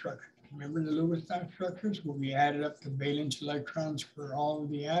dot structure. Remember the Lewis dot structures where we added up the valence electrons for all of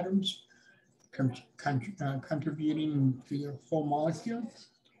the atoms, contributing to the whole molecule.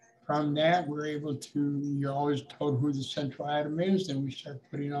 From that, we're able to, you're always told who the central atom is, then we start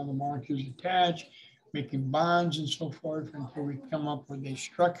putting all the molecules attached, making bonds and so forth until we come up with a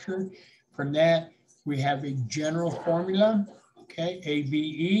structure. From that, we have a general formula, okay,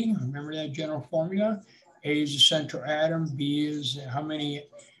 ABE, remember that general formula? A is the central atom, B is how many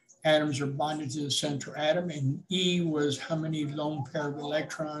atoms are bonded to the central atom, and E was how many lone pair of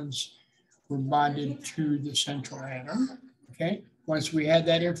electrons were bonded to the central atom, okay? Once we had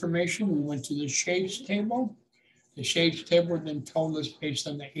that information, we went to the shapes table. The shapes table then told us, based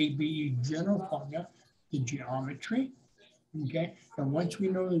on the ABE general formula, the geometry, okay? And once we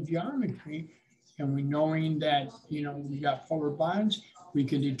know the geometry, and we knowing that, you know, we got polar bonds, we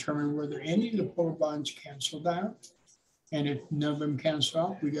can determine whether any of the polar bonds canceled out. And if none of them cancel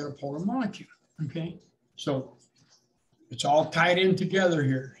out, we got a polar molecule, okay? So it's all tied in together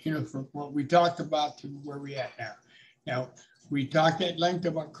here, you know, from what we talked about to where we at now. Now, we talked at length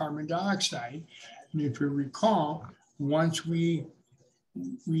about carbon dioxide. And if you recall, once we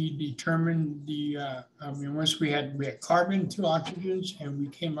determined the, once we had carbon, 2 oxygens, and we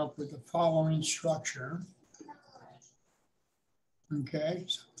came up with the following structure. Okay,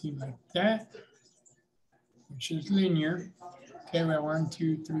 something like that, which is linear. Okay, we have 1,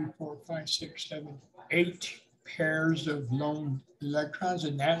 2, 3, 4, 5, 6, 7, 8 pairs of lone electrons.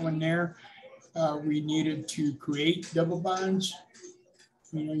 And that one there, we needed to create double bonds.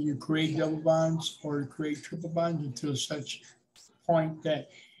 You know, you create double bonds or create triple bonds until such point that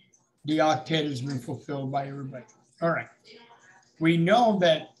the octet has been fulfilled by everybody. All right. We know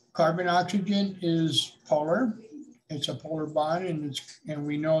that carbon oxygen is polar. It's a polar bond, and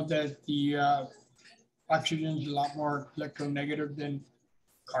we know that the Oxygen is a lot more electronegative than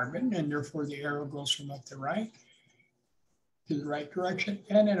carbon, and therefore the arrow goes from left to right to the right direction,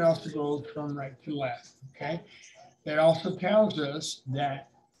 and it also goes from right to left, okay? That also tells us that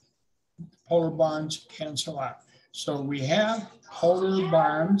polar bonds cancel out. So we have polar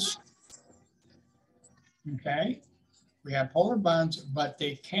bonds, okay? We have polar bonds, but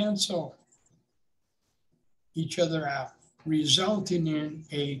they cancel each other out, resulting in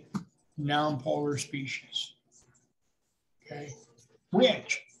a nonpolar species, okay?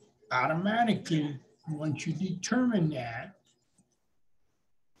 Which automatically, once you determine that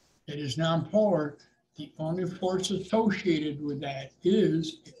it is nonpolar, the only force associated with that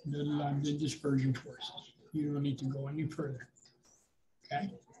is the London dispersion forces. You don't need to go any further,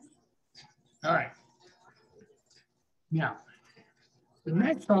 okay? All right. Now, the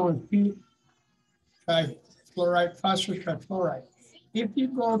next one is trifluoride, phosphorus trifluoride. If you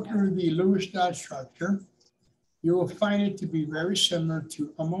go through the Lewis dot structure, you will find it to be very similar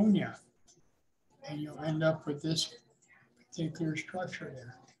to ammonia. And you'll end up with this particular structure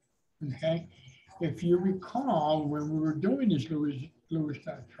there, okay? If you recall, when we were doing these Lewis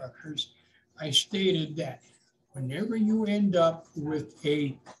dot structures, I stated that whenever you end up with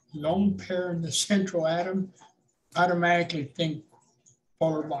a lone pair in the central atom, automatically think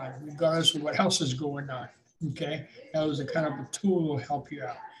polar bond, regardless of what else is going on, okay? That was a kind of a tool to help you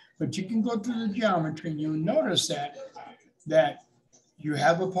out. But you can go through the geometry and you'll notice that you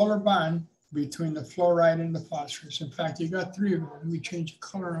have a polar bond between the fluoride and the phosphorus. In fact, you got three of them. Let me change the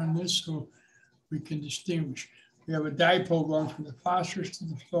color on this so we can distinguish. We have a dipole going from the phosphorus to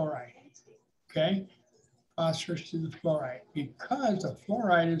the fluoride, okay? Phosphorus to the fluoride, because the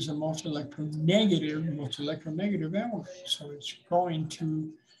fluoride is the most electronegative element. So it's going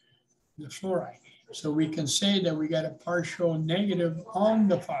to the fluoride. So we can say that we got a partial negative on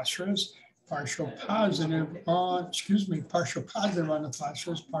the phosphorus, partial positive on the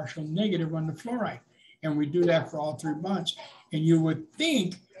phosphorus, partial negative on the fluoride. And we do that for all three bonds. And you would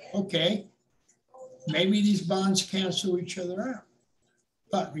think, okay, maybe these bonds cancel each other out.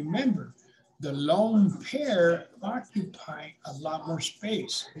 But remember, the lone pair occupy a lot more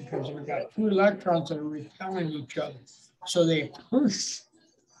space because we've got two electrons that are repelling each other. So they push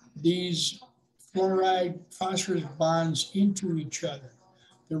these fluoride phosphorus bonds into each other.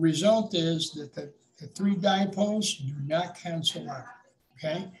 The result is that the three dipoles do not cancel out,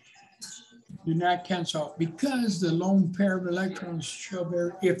 okay? Do not cancel out because the lone pair of electrons shall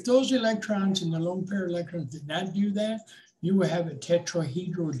bear. If those electrons and the lone pair of electrons did not do that, you would have a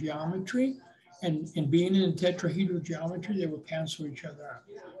tetrahedral geometry. And being in a tetrahedral geometry, they will cancel each other out.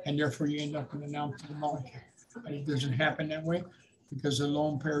 And therefore you end up with a nonpolar molecule. But it doesn't happen that way because the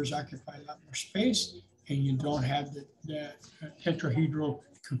lone pairs occupy a lot more space and you don't have the tetrahedral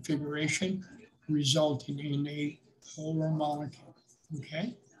configuration resulting in a polar molecule,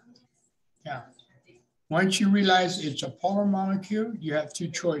 okay? Now, once you realize it's a polar molecule, you have two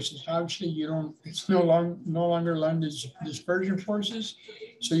choices. Obviously, it's no longer London's dispersion forces,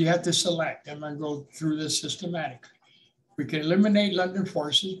 so you have to select. I'm going to go through this systematically. We can eliminate London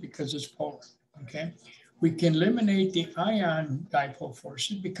forces because it's polar, okay? We can eliminate the ion dipole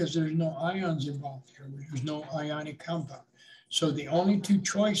forces because there's no ions involved here. There's no ionic compound. So the only two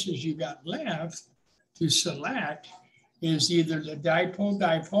choices you got left to select is either the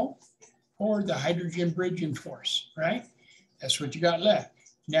dipole or the hydrogen bridging force, right? That's what you got left.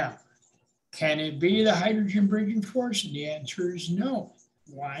 Now, can it be the hydrogen bridging force? And the answer is no.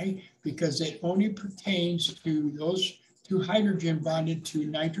 Why? Because it only pertains to those two hydrogen bonded to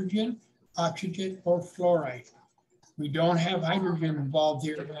nitrogen, oxygen, or fluoride. We don't have hydrogen involved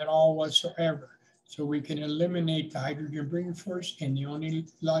here at all whatsoever. So we can eliminate the hydrogen bridging force, and the only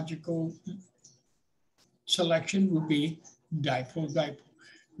logical selection would be dipole.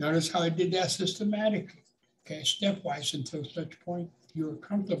 Notice how I did that systematically, okay, stepwise until such point you're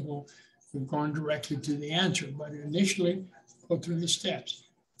comfortable with going directly to the answer. But initially, go through the steps,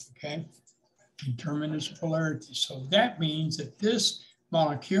 okay? Determine its polarity. So that means that this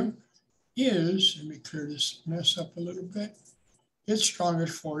molecule is, let me clear this mess up a little bit, its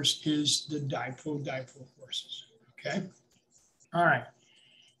strongest force is the dipole forces, okay? All right,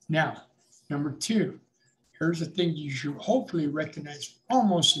 now, number two. Here's the thing you should hopefully recognize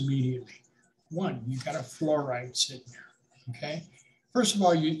almost immediately. One, you got a fluoride sitting there, okay? First of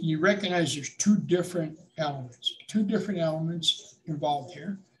all, you recognize there's two different elements involved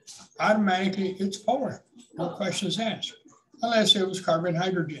here. Automatically, it's polar, no questions asked, unless it was carbon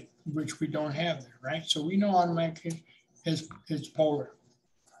hydrogen, which we don't have there, right? So we know automatically it's polar,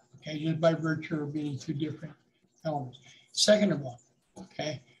 okay? Just by virtue of being two different elements. Second of all,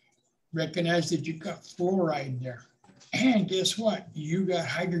 okay? Recognize that you got fluoride there. And guess what? You got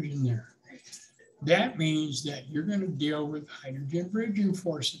hydrogen there. That means that you're going to deal with hydrogen bridging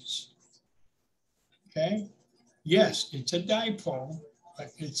forces. Okay? Yes, it's a dipole,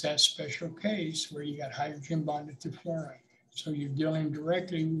 but it's that special case where you got hydrogen bonded to fluoride. So you're dealing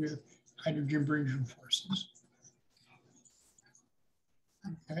directly with hydrogen bridging forces.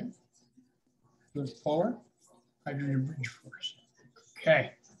 Okay? So it's polar, hydrogen bridge force.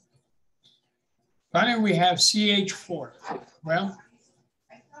 Okay. Finally, we have CH4. Well,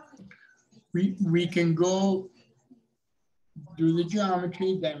 we can go do the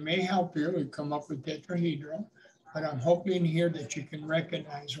geometry. That may help you. We come up with tetrahedral, but I'm hoping here that you can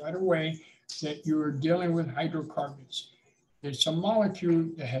recognize right away that you are dealing with hydrocarbons. It's a molecule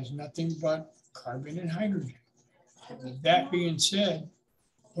that has nothing but carbon and hydrogen. With that being said,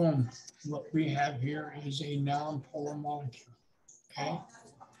 boom, what we have here is a non-polar molecule. Okay.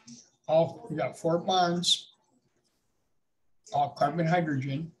 We got 4 bonds, all carbon,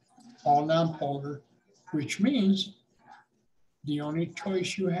 hydrogen, all non-polar, which means the only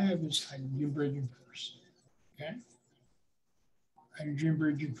choice you have is hydrogen bridging force. Okay? Hydrogen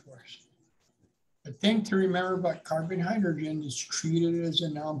bridging force. The thing to remember about carbon hydrogen is treated as a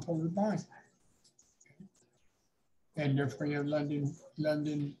non-polar bond. Okay? And therefore you have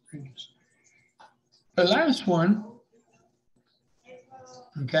London rings. The last one,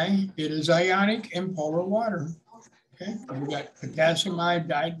 okay, it is ionic and polar water. Okay, we got potassium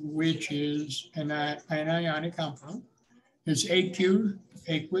iodide, which is an ionic compound. It's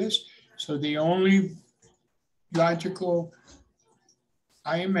aqueous. So the only logical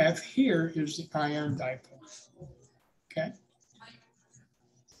IMF here is the ion dipole. Okay.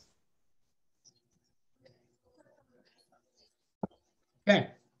 Okay.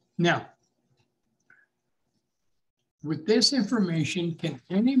 Now, with this information, can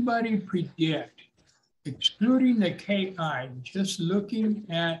anybody predict, excluding the Ki, just looking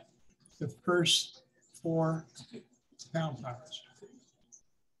at the first 4 compounds,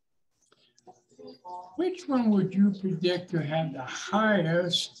 which one would you predict to have the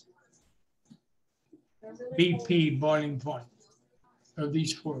highest BP boiling point of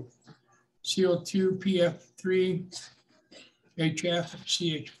these 4? CO2, PF3, HF,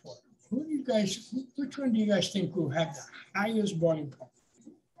 CH4. Who do you guys, which one do you guys think will have the highest boiling point?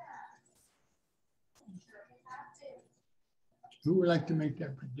 Who would like to make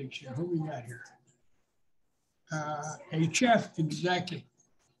that prediction? Who we got here? HF, exactly.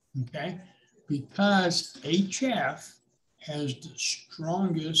 Okay, because HF has the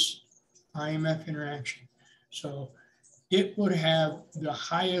strongest IMF interaction. So it would have the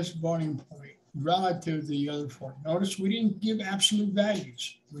highest boiling point relative to the other 4. Notice we didn't give absolute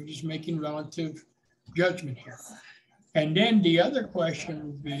values. We're just making relative judgment here. And then the other question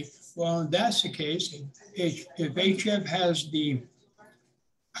would be, well, if that's the case, if HF has the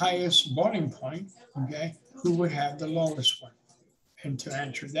highest boiling point, okay, who would have the lowest one? And to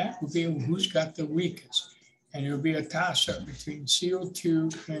answer that would be who's got the weakest. And it would be a toss-up between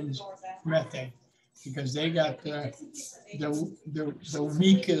CO2 and methane, because they got the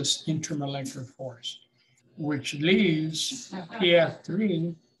weakest intermolecular force, which leaves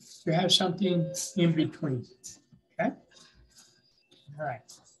PF3 to have something in between. Okay? All right.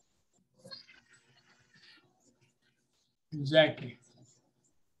 Exactly.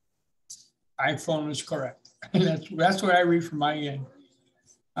 iPhone is correct. That's what I read from my end.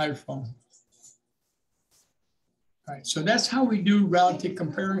 iPhone. All right, so that's how we do relative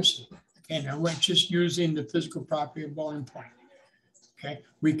comparison. Okay, now we're just using the physical property of boiling point. Okay,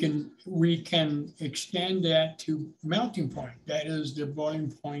 we can extend that to melting point. That is the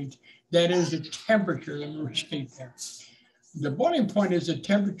boiling point. That is the temperature. Let me restate there. The boiling point is the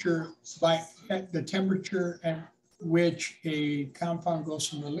temperature at which a compound goes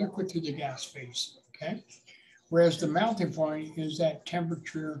from the liquid to the gas phase. Okay, whereas the melting point is that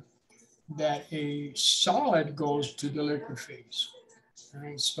temperature that a solid goes to the liquid phase. All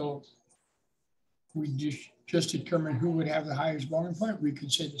right, so we just determine who would have the highest boiling point. We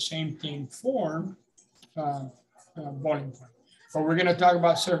could say the same thing for boiling point. But we're going to talk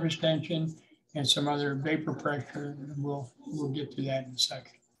about surface tension and some other vapor pressure, and we'll get to that in a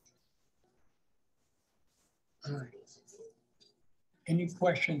second. All right. Any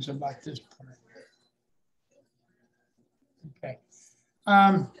questions about this part? Okay.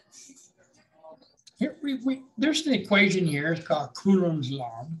 Here there's an equation here. It's called Coulomb's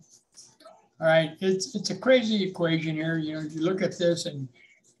law. All right, it's a crazy equation here. You know, you look at this, and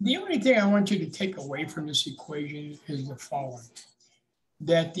the only thing I want you to take away from this equation is the following: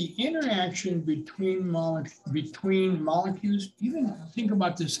 that the interaction between molecules, even think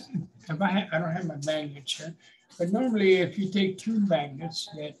about this, I don't have my magnets here, but normally if you take two magnets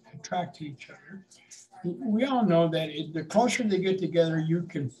that attract to each other, we all know that the closer they get together, you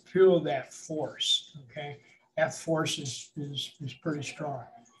can feel that force, okay? That force is pretty strong.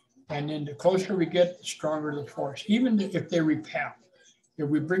 And then the closer we get, the stronger the force, even if they repel. If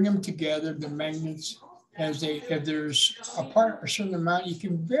we bring them together, the magnets, if there's apart a certain amount, you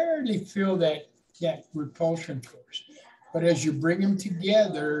can barely feel that repulsion force. But as you bring them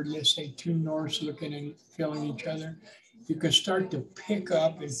together, let's say two norths looking and feeling each other, you can start to pick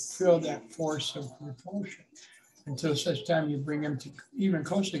up and feel that force of repulsion until such time you bring them to even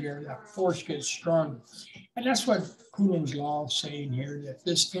close together, that force gets stronger. And that's what Coulomb's law is saying here, that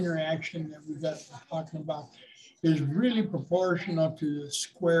this interaction that we've got talking about is really proportional to the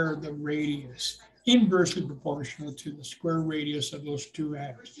square of the radius, inversely proportional to the square radius of those two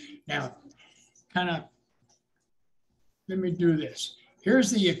atoms. Now, let me do this. Here's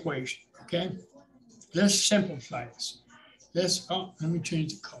the equation, okay? Let's simplify this. Let me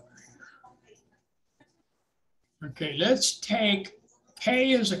change the color here. Okay, let's take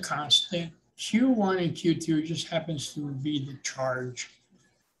K as a constant, Q1 and Q2 just happens to be the charge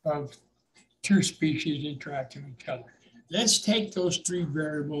of two species interacting with each other. Let's take those three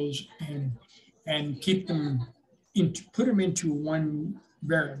variables and keep them put them into one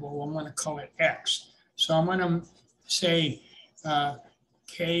variable. I'm going to call it X. So I'm going to say KE,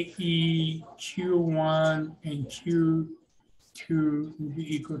 Q1, and Q2 will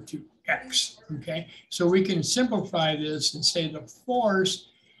be equal to X, okay? So we can simplify this and say the force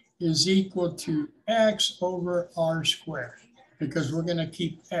is equal to X over R squared, because we're gonna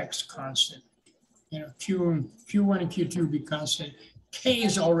keep X constant. You know, Q1 and Q2 be constant. K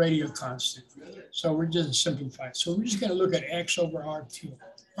is already a constant. So we're just simplifying. So we're just gonna look at X over R2.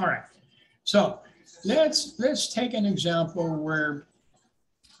 All right, so let's take an example where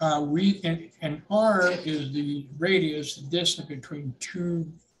and R is the radius, the distance between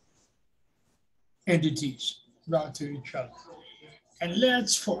two entities relative to each other. And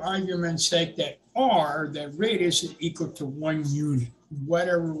let's, for argument's sake, that R, that radius, is equal to 1 unit,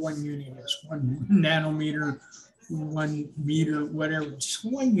 whatever 1 unit is, 1 nanometer, 1 meter, whatever, it's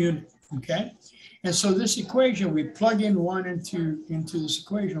 1 unit, okay? And so this equation, we plug in 1 into this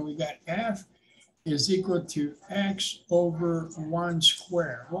equation, we got F is equal to X over 1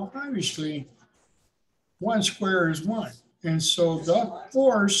 square. Well, obviously, 1 square is 1. And so the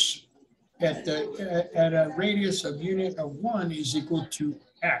force at a radius of unit of 1 is equal to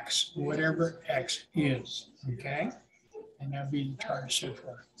X, whatever X is, okay? And that'd be the charge so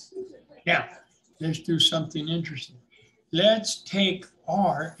far. Now, let's do something interesting. Let's take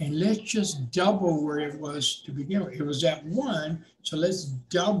R and let's just double where it was to begin with. It was at 1, so let's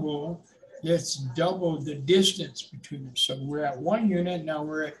double the distance between them. So we're at 1 unit, now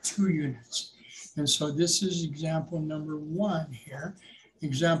we're at 2 units. And so this is example number 1 here.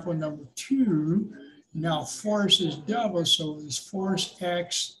 Example number 2, now force is double, so it's force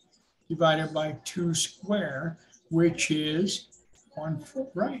X divided by 2 square, which is 1/4,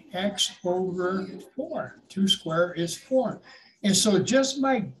 right? X over 4. 2 square is 4. And so just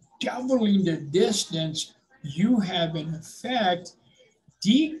by doubling the distance, you have in effect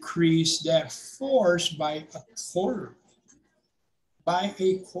decreased that force by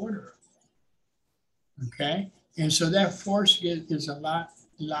a quarter. Okay? And so that force is a lot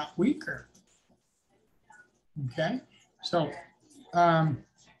weaker. Okay? So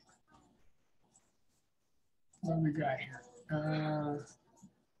what we got here?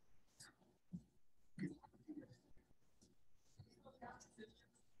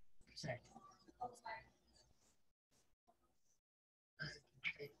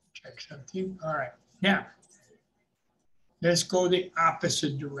 Check something. All right. Now, let's go the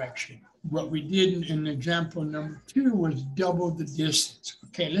opposite direction. What we did in example number 2 was double the distance.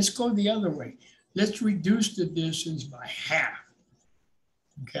 Okay, let's go the other way. Let's reduce the distance by half.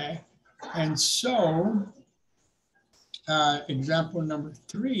 Okay, and so example number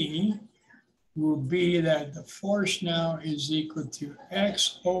 3 will be that the force now is equal to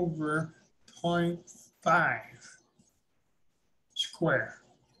X over 0.5 square.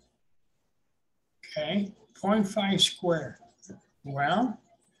 Okay, 0.5 square. Well,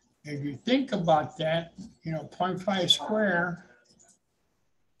 if you think about that, you know, 0.5 square,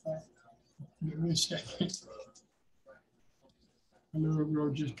 give me a second. A little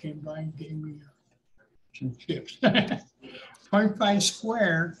girl just came by and gave me some chips. 0.5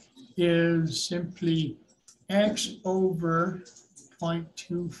 square is simply X over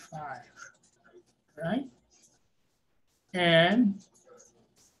 0.25, right? And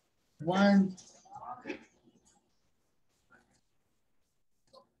 1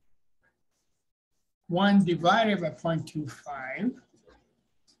 divided by 0.25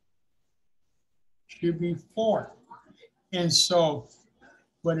 should be 4. And so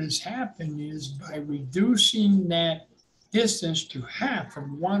what has happened is by reducing that distance to half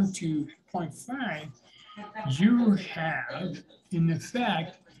from 1 to 0.5, you have, in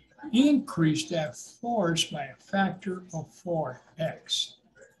effect, increased that force by a factor of 4x.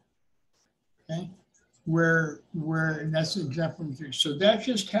 Okay? And that's example 3. So that's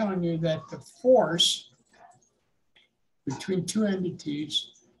just telling you that the force between two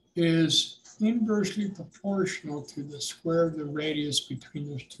entities is inversely proportional to the square of the radius between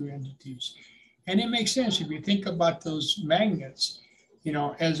those two entities. And it makes sense if you think about those magnets. You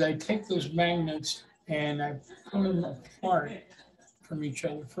know, as I take those magnets and I pull them apart from each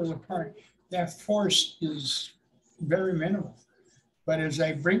other, further apart, that force is very minimal. But as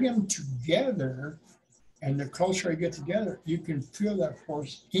I bring them together, and the closer I get together, you can feel that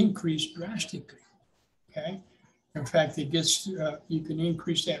force increase drastically. Okay. In fact, it gets you can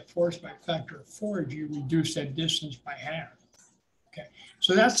increase that force by a factor of 4 if you reduce that distance by half. Okay,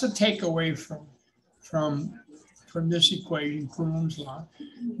 so that's the takeaway from this equation, Coulomb's law,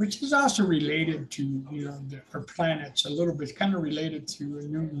 which is also related to our planets a little bit, kind of related to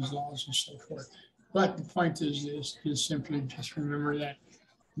Newton's laws and so forth. But the point is simply just remember that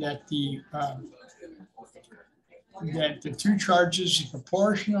the two charges are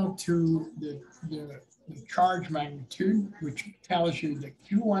proportional to the charge magnitude, which tells you that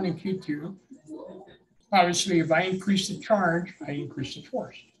Q1 and Q2. Obviously, if I increase the charge, I increase the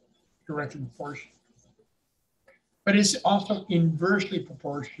force, directly proportional. But it's also inversely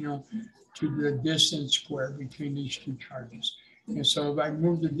proportional to the distance squared between these two charges. And so if I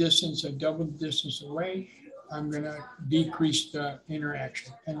move the distance, I double the distance away, I'm going to decrease the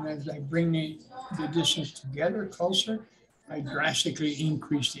interaction. And as I bring the distance together closer, I drastically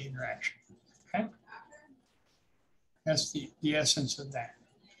increase the interaction. Okay? That's the essence of that.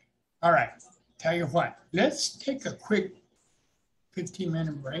 All right, tell you what, let's take a quick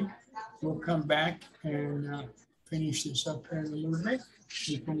 15-minute break. We'll come back and finish this up here in a little bit.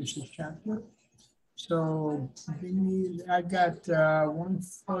 We'll finish this chapter. So I got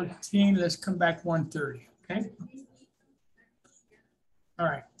 1:14. Let's come back 1:30. Okay. All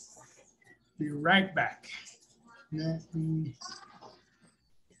right. Be right back. Let me.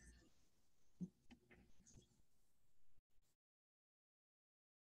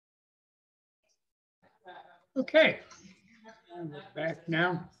 Okay. We're back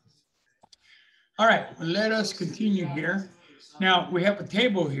now. All right. Let us continue here. Now, we have a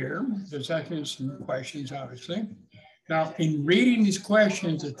table here. There's actually some questions, obviously. Now, in reading these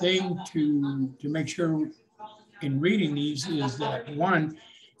questions, the thing to make sure in reading these is that, one,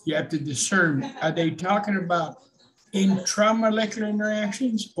 you have to discern, are they talking about intramolecular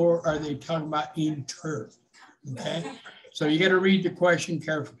interactions or are they talking about inter? Okay? So you got to read the question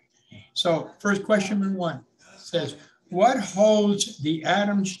carefully. So first question number 1 says, what holds the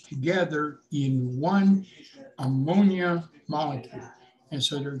atoms together in one ammonia molecule? And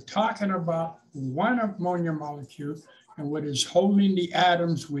so they're talking about one ammonia molecule and what is holding the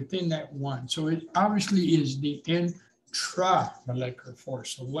atoms within that one. So it obviously is the intramolecular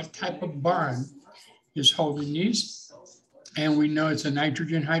force. So what type of bond is holding these? And we know it's a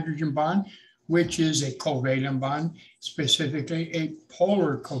nitrogen-hydrogen bond, which is a covalent bond, specifically a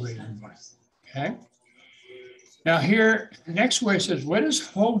polar covalent bond. Okay. Now here, next way it says, what is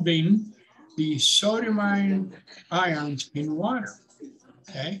holding the sodium ions in water?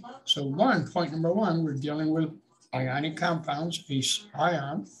 Okay, so point number 1, we're dealing with ionic compounds,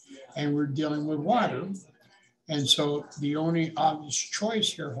 ion, and we're dealing with water. And so the only obvious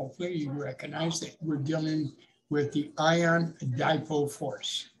choice here, hopefully you recognize that we're dealing with the ion dipole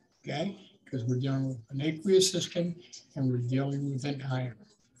force, okay? Because we're dealing with an aqueous system and we're dealing with an ion.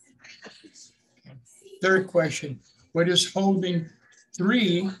 Okay. Third question, what is holding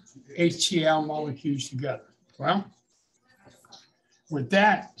 3 HCl molecules together? Well, with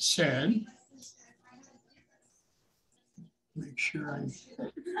that said, make sure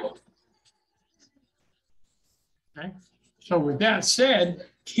okay. So with that said,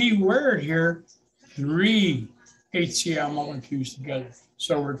 key word here, 3 HCl molecules together.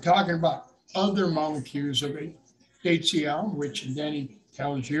 So we're talking about other molecules of HCl, which then it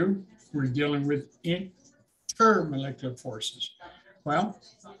tells you we're dealing with intermolecular forces. Well,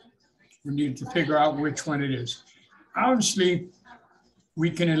 we need to figure out which one it is. Obviously, we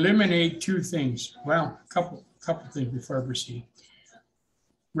can eliminate 2 things. Well, a couple things before I proceed.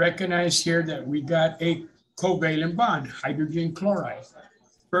 Recognize here that we got a covalent bond, hydrogen chloride.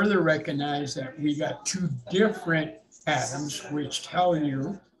 further recognize that we got two different atoms, which tell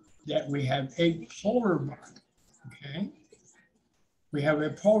you that we have a polar bond, okay? We have a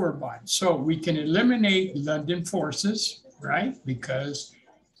polar bond. So we can eliminate London forces, right? Because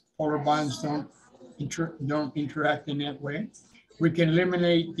polar bonds don't interact in that way. We can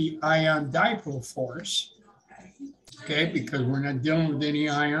eliminate the ion dipole force, okay? Because we're not dealing with any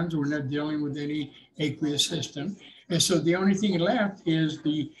ions, we're not dealing with any aqueous system. And so the only thing left is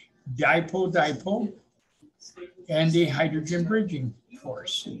the dipole-dipole and the hydrogen bridging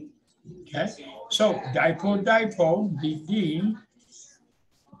force, okay? So dipole-dipole, DD,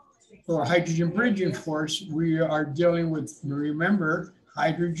 or hydrogen bridging force, we are dealing with, remember,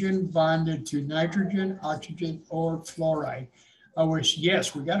 hydrogen bonded to nitrogen, oxygen, or fluoride. Which,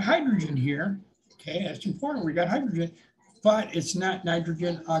 yes, we got hydrogen here, okay, that's important, we got hydrogen, but it's not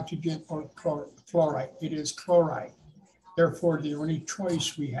nitrogen, oxygen, or fluoride, it is chloride. Therefore, the only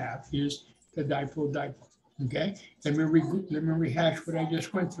choice we have is the dipole-dipole, okay? Let me rehash what I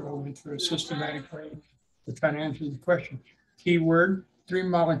just went through. I went through a systematic way to try to answer the question. Keyword, 3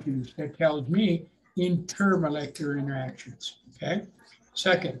 molecules. That tells me intermolecular interactions, okay?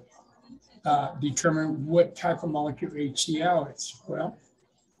 Second, determine what type of molecule HCl is. Well,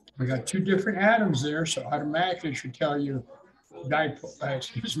 we got 2 different atoms there, so automatically it should tell you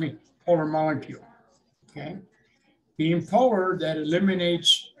polar molecule, okay? Being polar, that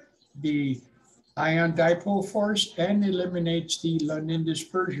eliminates the ion dipole force and eliminates the London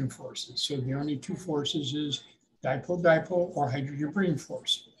dispersion forces. So the only 2 forces is dipole-dipole or hydrogen bridging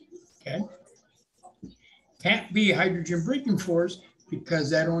force, okay? Can't be hydrogen bridging force because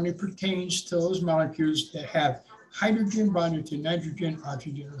that only pertains to those molecules that have hydrogen bonded to nitrogen,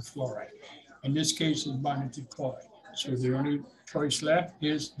 oxygen, or fluoride. In this case, it's bonded to chloride. So the only choice left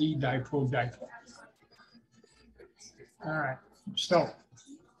is the dipole-dipole. All right, so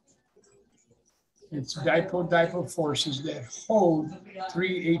it's dipole-dipole forces that hold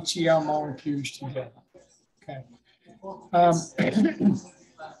 3 HCl molecules together. Okay.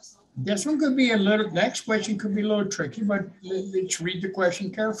 This one could be a little, next question could be a little tricky, but let's read the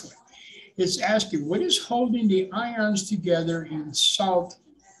question carefully. It's asking, what is holding the ions together in salt,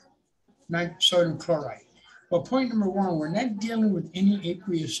 sodium chloride? Well, point number 1, we're not dealing with any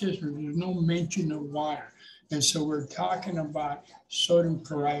aqueous system. There's no mention of water. And so we're talking about sodium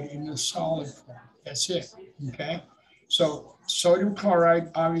chloride in a solid form. That's it, okay? So sodium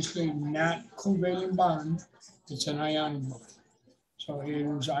chloride, obviously not covalent bond, it's an ionic bond. So it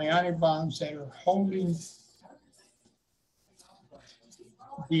is ionic bonds that are holding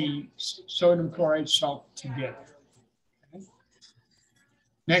the sodium chloride salt together. Okay.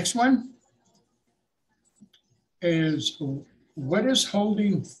 Next one is, what is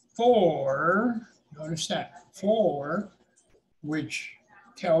holding 4, notice that, 4, which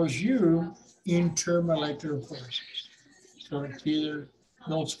tells you intermolecular forces. So it's either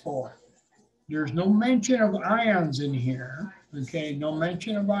those 4. There's no mention of ions in here, okay? No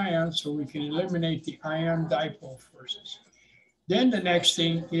mention of ions, so we can eliminate the ion dipole forces. Then the next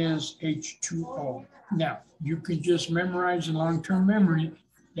thing is H2O. Now, you can just memorize in long-term memory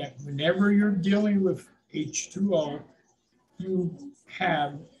that whenever you're dealing with H2O, you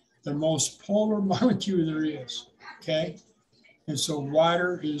have the most polar molecule there is, okay? And so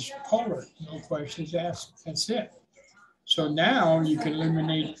water is polar, no questions asked, that's it. So now you can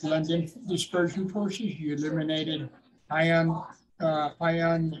eliminate London dispersion forces. You eliminated ion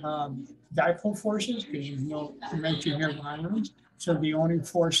dipole forces because there's no mention here of ions. So the only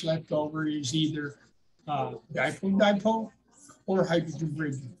force left over is either dipole-dipole or hydrogen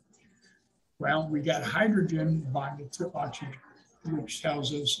bridging. Well, we got hydrogen bonded to oxygen, which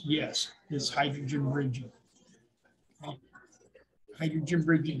tells us, yes, it's hydrogen bridging. Hydrogen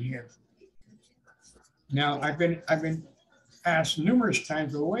bridging here. Now, I've been asked numerous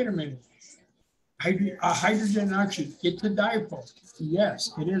times, but wait a minute, hydrogen and oxygen, it's a dipole.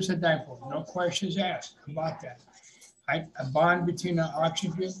 Yes, it is a dipole, no questions asked about that. A bond between an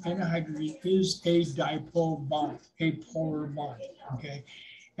oxygen and a hydrogen is a dipole bond, a polar bond, okay?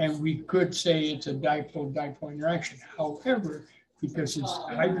 And we could say it's a dipole-dipole interaction. However, because it's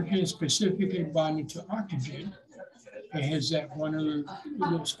hydrogen specifically bonded to oxygen, it has that one of the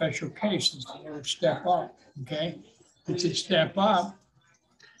little special cases, a little step up, okay? It's a step up,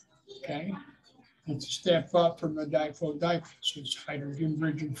 okay? It's a step up from the dipole-dipole, so it's hydrogen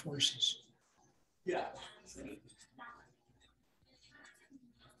bridging forces. Yeah.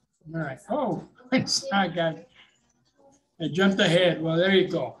 All right. Oh, I jumped ahead. Well, there you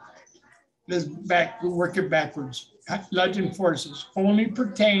go. Let's work it backwards. London forces only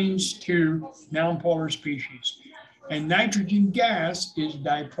pertains to nonpolar species. And nitrogen gas is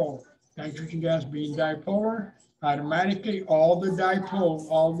dipolar. Nitrogen gas being dipolar, automatically all the dipole,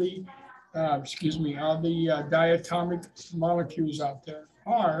 all the diatomic molecules out there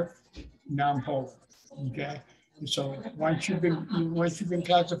are nonpolar. Okay, so once you've been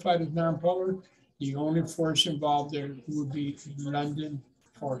classified as nonpolar, the only force involved there would be London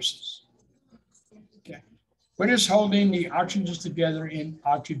forces. Okay, what is holding the oxygens together in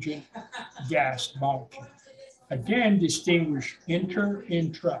oxygen gas molecule? Again, distinguish inter,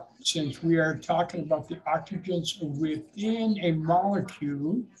 intra. Since we are talking about the oxygens within a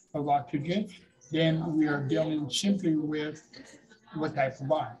molecule of oxygen, then we are dealing simply with what type of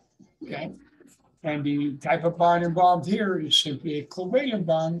bond, okay? And the type of bond involved here is simply a covalent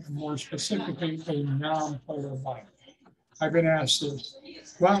bond, more specifically a non-polar bond. I've been asked this,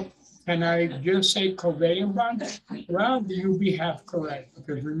 well, can I just say covalent bond? Well, you'll be half correct,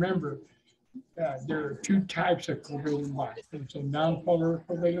 because remember, there are two types of covalent bonds. There's a non-polar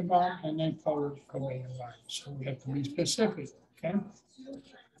covalent bond and a polar covalent bond. So we have to be specific, okay?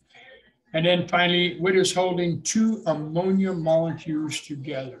 And then finally, what is holding two ammonia molecules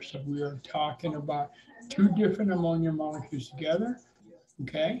together? So we are talking about two different ammonia molecules together,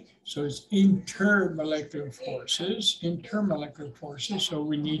 okay? So it's intermolecular forces. So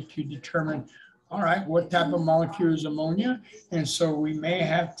we need to determine, all right, what type of molecule is ammonia? And so we may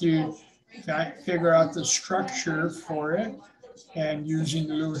have to figure out the structure for it, and using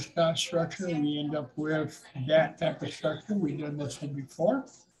the Lewis-Dot structure, we end up with that type of structure. We've done this one before,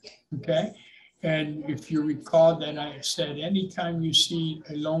 okay? And if you recall that I said, anytime you see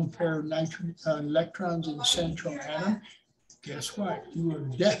a lone pair of electrons in the central atom, guess what? You are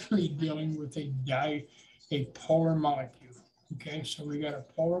definitely dealing with a polar molecule, okay? So we got a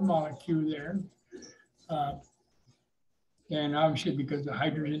polar molecule there. And obviously, because the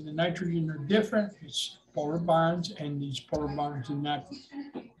hydrogen and the nitrogen are different, it's polar bonds, and these polar bonds do not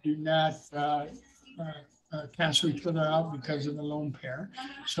cancel each other out because of the lone pair.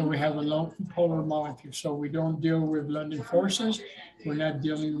 So we have a lone polar molecule. So we don't deal with London forces. We're not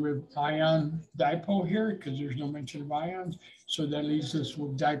dealing with ion dipole here because there's no mention of ions. So that leaves us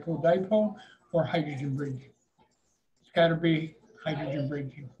with dipole or hydrogen bridging. It's got to be hydrogen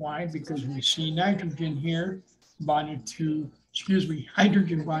bridging. Why? Because we see nitrogen here bonded to,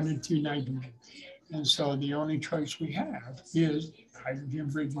 hydrogen bonded to nitrogen. And so the only choice we have is hydrogen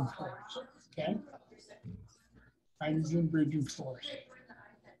bridging force, okay? Hydrogen bridging force.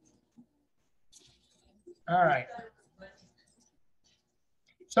 All right.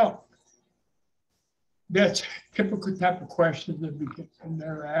 So that's typical type of questions that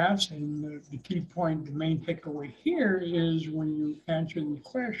they're asked. And the key point, the main takeaway here is when you answer the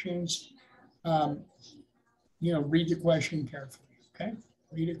questions, read the question carefully, okay?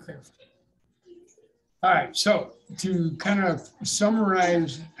 Read it carefully. All right, so to kind of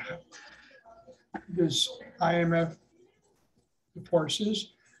summarize this IMF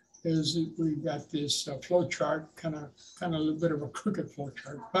forces, is that we've got this flow chart, kind of a little bit of a crooked flow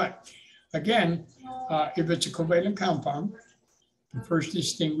chart. But again, if it's a covalent compound, you first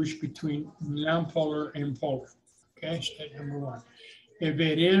distinguish between nonpolar and polar, okay? Step number one. If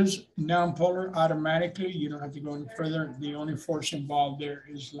it is nonpolar, automatically, you don't have to go any further. The only force involved there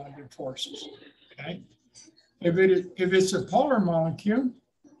is London forces, okay? If it's a polar molecule,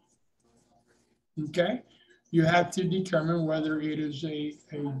 okay, you have to determine whether it is a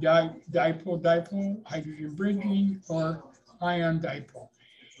dipole, hydrogen bridging, or ion dipole.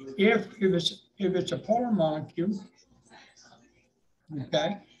 If it's a polar molecule,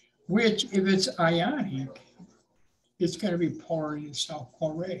 okay, which if it's ionic, it's going to be polar in itself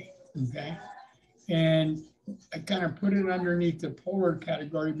already, okay? And I kind of put it underneath the polar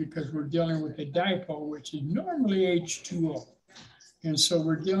category because we're dealing with a dipole, which is normally H2O. And so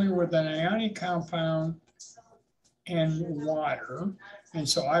we're dealing with an ionic compound and water. And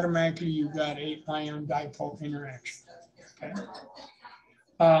so automatically you've got a ion dipole interaction, okay?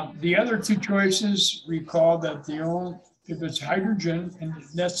 The other two choices, recall that if it's hydrogen, and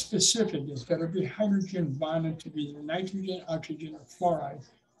that's specific, it's got to be hydrogen bonded to either nitrogen, oxygen, or fluoride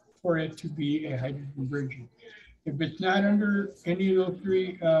for it to be a hydrogen bridging. If it's not under any of those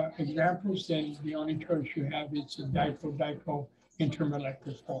three examples, then the only choice you have is a dipole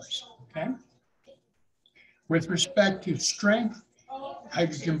intermolecular force, okay? With respect to strength,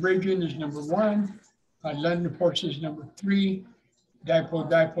 hydrogen bridging is number one, London force is number three,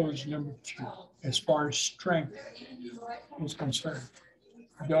 dipole is number two, as far as strength is concerned.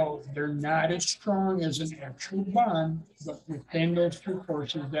 Though they're not as strong as an actual bond, but within those two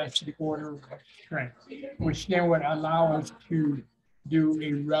forces, that's the order of strength, which then would allow us to do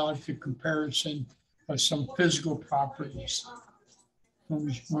a relative comparison of some physical properties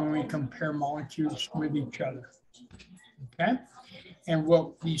when we compare molecules with each other. Okay? And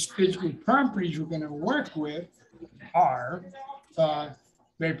what these physical properties we're going to work with are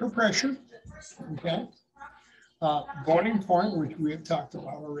vapor pressure, okay? Boiling point, which we have talked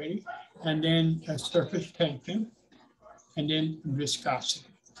about already, and then surface tension, and then viscosity,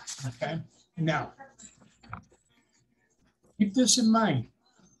 okay? Now, keep this in mind.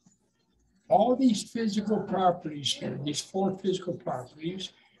 All these physical properties here, these 4 physical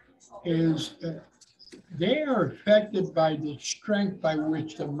properties, is they are affected by the strength by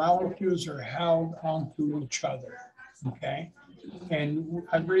which the molecules are held onto each other, okay? And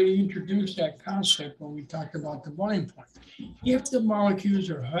I've already introduced that concept when we talked about the boiling point. If the molecules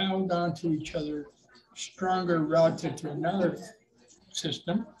are held onto each other stronger relative to another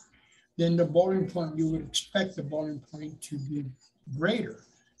system, then the boiling point, you would expect the boiling point to be greater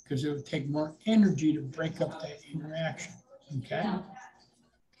because it would take more energy to break up that interaction, okay?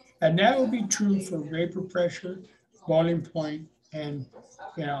 And that will be true for vapor pressure, boiling point, and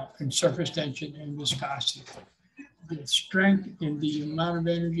and surface tension and viscosity. The strength and the amount of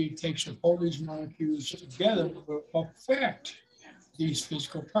energy it takes to hold these molecules together will affect these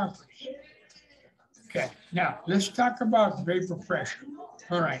physical properties. Okay, now let's talk about vapor pressure.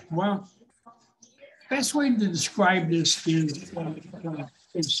 All right, well, best way to describe this is,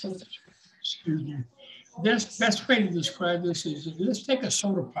 excuse me. This best way to describe this is, let's take a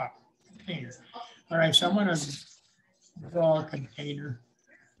soda pop container. All right, so I'm going to draw a container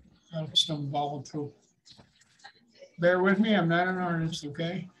of some volatile. Bear with me, I'm not an artist,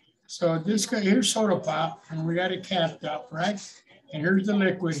 okay? So this guy, here's soda pop, and we got it capped up, right? And here's the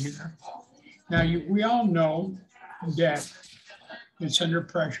liquid here. Now, we all know that it's under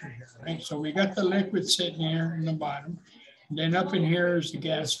pressure here, right? So we got the liquid sitting here in the bottom, and then up in here is the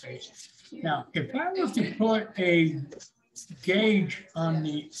gas phase. Now, if I were to put a gauge on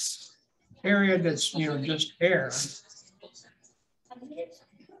the area that's, just air,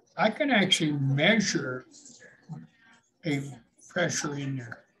 I can actually measure a pressure in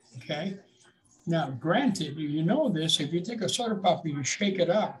there, okay? Now, granted, you know this, if you take a soda pop and you shake it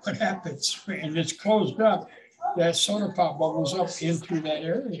up, what happens? And it's closed up, that soda pop bubbles up into that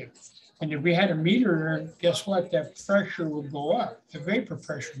area. And if we had a meter there, guess what? That pressure would go up, the vapor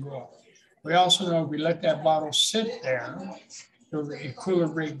pressure would go up. We also know if we let that bottle sit there, it will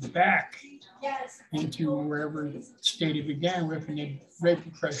equilibrate back into wherever state it began with, and the vapor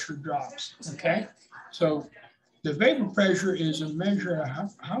pressure drops, okay? So the vapor pressure is a measure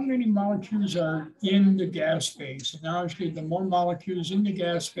of how many molecules are in the gas phase. And obviously, the more molecules in the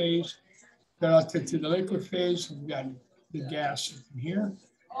gas phase relative to the liquid phase, we've got the gas in here,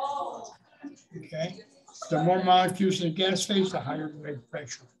 okay? The more molecules in the gas phase, the higher the vapor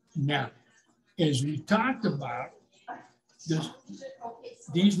pressure. Now, as we talked about,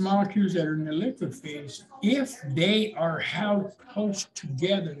 these molecules that are in the liquid phase, if they are held close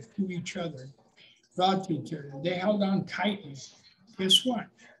together to each other, they held on tightly, guess what?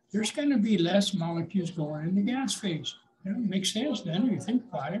 There's going to be less molecules going in the gas phase. It makes sense then if you think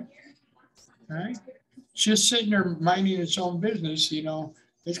about it, right? It's just sitting there minding its own business,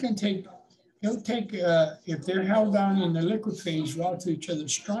 it's going to take, if they're held down in the liquid phase relative to each other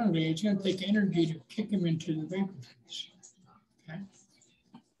strongly, it's going to take energy to kick them into the vapor phase. Okay.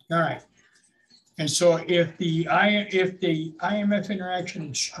 All right. And so if the IMF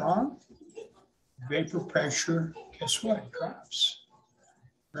interaction is strong, vapor pressure, guess what? Drops,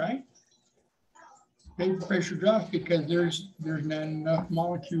 right? Vapor pressure drops because there's not enough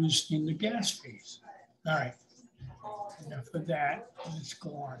molecules in the gas phase. All right. Enough of that. Let's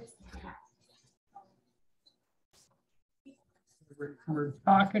go on. We're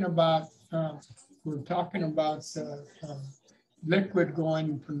talking about liquid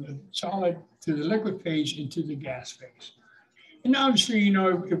going from the solid to the liquid phase into the gas phase. And obviously,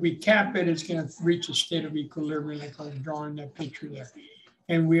 if we cap it, it's going to reach a state of equilibrium, like I was drawing that picture there.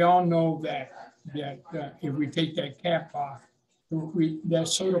 And we all know that if we take that cap off, that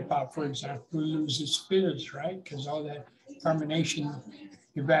soda pop, for example, will lose its fizz, right? Because all that carbonation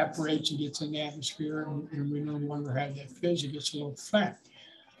evaporates and gets in the atmosphere, and we no longer have that fizz. It gets a little flat.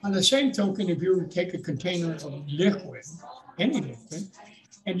 On the same token, if you were to take a container of liquid, any liquid,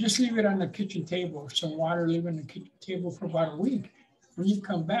 and just leave it on the kitchen table, some water, leave it on the kitchen table for about a week, when you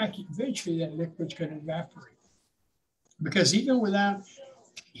come back, eventually that liquid's going to evaporate. Because even without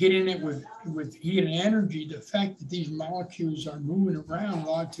hitting it with heat and energy, the fact that these molecules are moving around a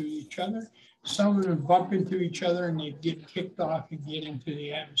lot to each other, some of them bump into each other and they get kicked off and get into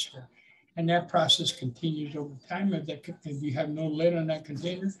the atmosphere. And that process continues over time. If you have no lid on that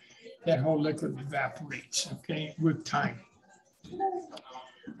container, that whole liquid evaporates, okay, with time.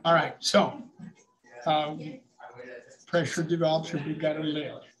 All right, so pressure develops if we've got a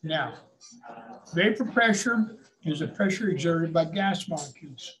lid. Now, vapor pressure is a pressure exerted by gas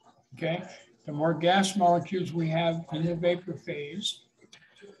molecules, okay? The more gas molecules we have in the vapor phase,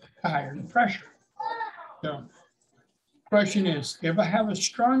 the higher the pressure. So, question is, if I have a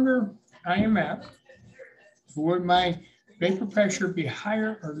stronger IMF, would my vapor pressure be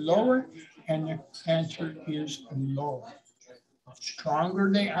higher or lower? And the answer is lower. The stronger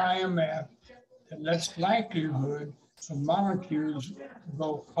the IMF, the less likelihood of molecules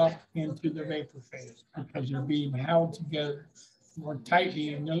go up into the vapor phase because they're being held together more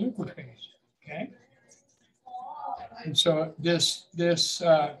tightly in the liquid phase, okay? And so this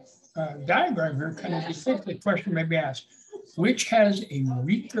diagram here kind of depicts the question may be asked, which has a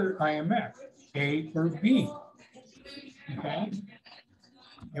weaker IMF, A or B? Okay,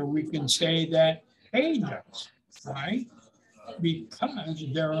 and we can say that A does, right? Because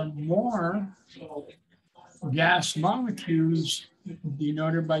there are more gas molecules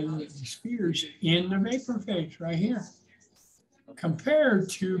denoted by the spheres in the vapor phase right here, compared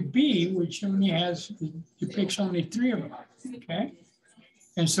to B, which only depicts only 3 of them, okay?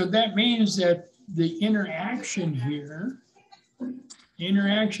 And so that means that the interaction here,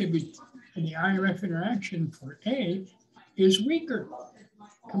 the IMF interaction for A is weaker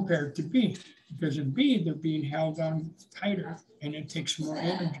compared to B, because in B, they're being held on tighter and it takes more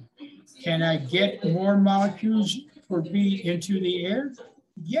energy. Can I get more molecules for B into the air?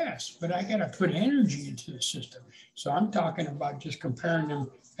 Yes, but I got to put energy into the system. So I'm talking about just comparing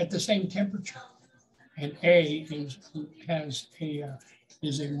them at the same temperature. And A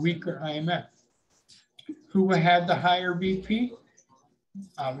is a weaker IMF. Who will have the higher BP?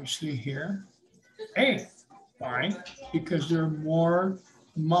 Obviously here, A. Why? Because there are more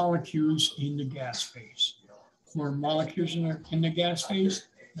molecules in the gas phase. More molecules in the gas phase,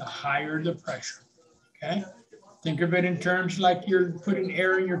 the higher the pressure, okay? Think of it in terms like you're putting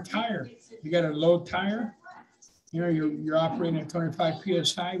air in your tire. You got a low tire, you know, you're operating at 25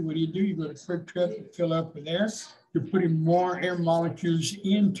 PSI. What do? You go to Quick Trip, fill up with air. You're putting more air molecules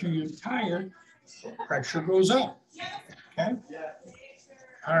into your tire, pressure goes up, okay?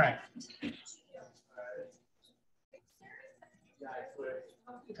 All right.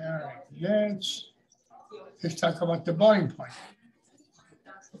 All right, let's talk about the boiling point.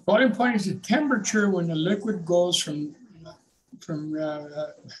 Boiling point is the temperature when the liquid goes from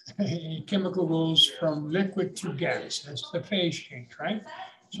chemical goes from liquid to gas. That's the phase change, right?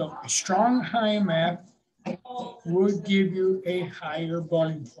 So a strong IMF would give you a higher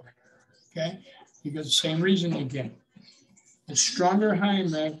boiling point, okay? Because the same reason again. The stronger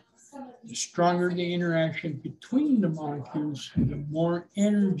IMF, the stronger the interaction between the molecules, the more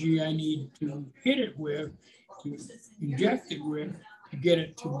energy I need to hit it with, to inject it with, to get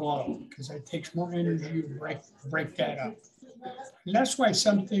it to boil, because it takes more energy to break that up. And that's why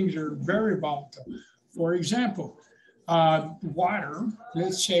some things are very volatile. For example, water,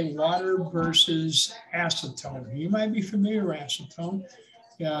 let's say water versus acetone. You might be familiar with acetone.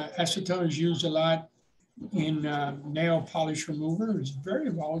 Acetone is used a lot in nail polish remover. It's very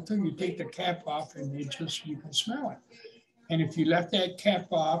volatile. You take the cap off and you can smell it. And if you left that cap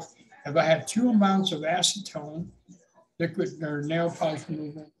off, if I have 2 amounts of acetone, liquid or nail polish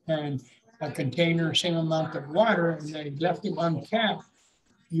remover, and a container, same amount of water, and I left it uncapped,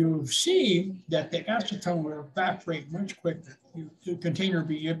 you'll see that the acetone will evaporate much quicker. The container will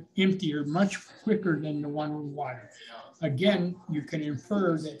be emptier much quicker than the one with water. Again, you can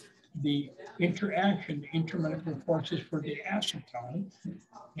infer that the interaction, the intermolecular forces for the acetone,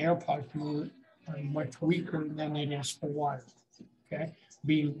 nail polish remover, are much weaker than it is for water, okay?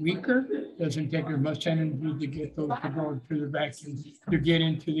 Being weaker doesn't take as much energy to get those to go through the vacuum, to get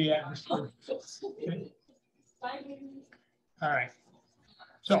into the atmosphere, okay? All right.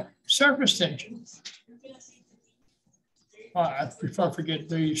 So surface tension. Before I forget,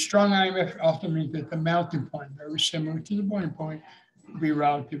 the strong IMF also means that the melting point, very similar to the boiling point, will be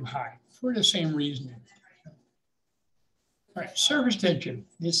relatively high for the same reasoning. All right, surface tension.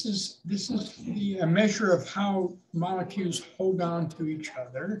 This is a measure of how molecules hold on to each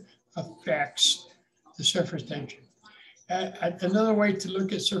other affects the surface tension. Another way to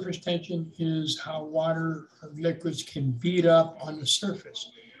look at surface tension is how water or liquids can beat up on the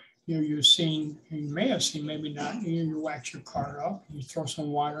surface. You know, you may have seen, maybe not, you wax your car up, you throw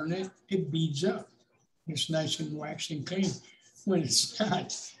some water in it, it beads up. It's nice and waxed and clean. When it's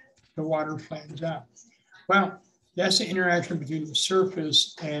not, the water flattens out. Well, that's the interaction between the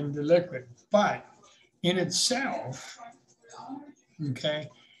surface and the liquid. But in itself, okay,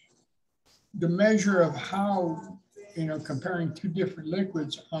 the measure of how, comparing two different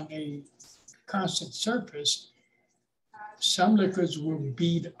liquids on a constant surface, some liquids will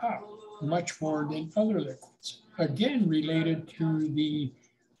bead up much more than other liquids. Again, related to the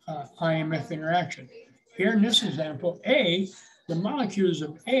IMF interaction. Here in this example, A, the molecules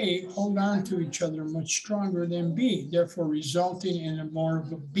of A hold on to each other much stronger than B, therefore resulting in a more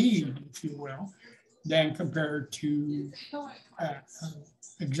of a bead, if you will, than compared to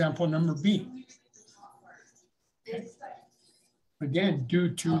example number B. Okay. Again, due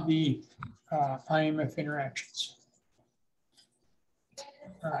to the IMF interactions.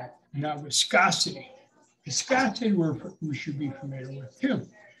 All right, now viscosity. Viscosity we should be familiar with too.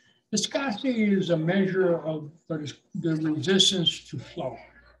 Viscosity is a measure of what is the resistance to flow.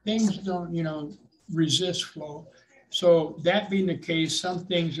 Things don't, resist flow. So that being the case, some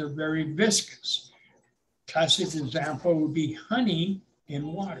things are very viscous. Classic example would be honey in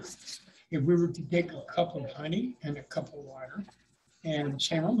water. If we were to take a cup of honey and a cup of water and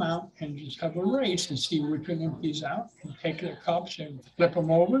same amount and just have a race and see which one empties out and take the cups and flip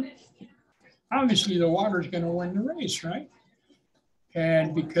them over, obviously the water is going to win the race, right?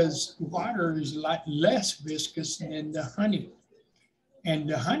 And because water is a lot less viscous than the honey. And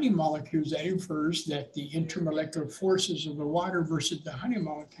the honey molecules, that infers that the intermolecular forces of the water versus the honey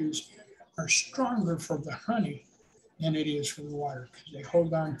molecules are stronger for the honey than it is for the water because they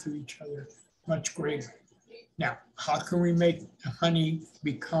hold on to each other much greater. Now, how can we make the honey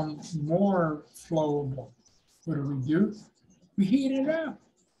become more flowable? What do? We heat it up,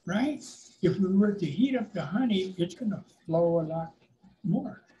 right? If we were to heat up the honey, it's going to flow a lot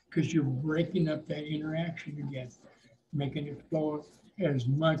more because you're breaking up that interaction again, making it flow as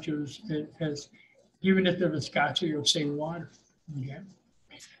much as even at the viscosity of, say, water. Okay.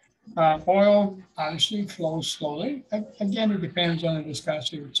 Oil obviously flows slowly. Again, it depends on the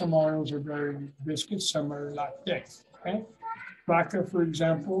viscosity. Some oils are very viscous, some are a lot thick. Okay. Vodka, for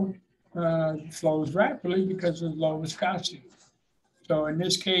example, flows rapidly because of low viscosity. So in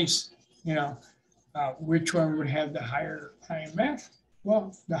this case, which one would have the higher IMF?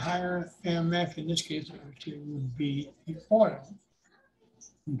 Well, the higher IMF in this case actually would be the oil.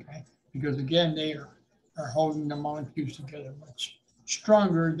 Okay, because again, they are holding the molecules together much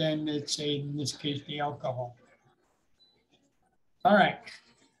stronger than, let's say, in this case, the alcohol. All right,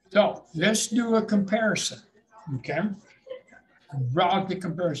 so let's do a comparison. Okay, relative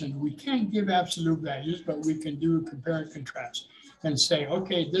comparison. We can't give absolute values, but we can do a compare and contrast and say,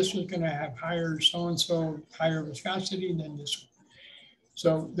 okay, this is going to have higher so-and-so, higher viscosity than this one.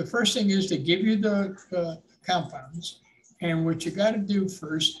 So the first thing is to give you the compounds. And what you got to do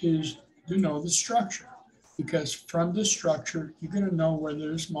first is to know the structure. Because from the structure, you're going to know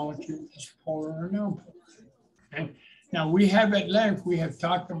whether this molecule is polar or non-polar. Okay? Now, we have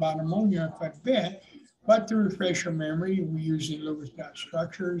talked about ammonia quite a bit, but to refresh your memory, we use Lewis dot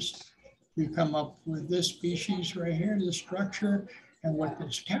structures. We come up with this species right here, this structure. And what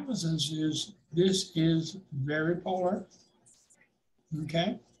this tells us is this is very polar.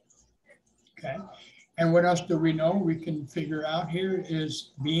 Okay. Okay. And what else do we know? We can figure out here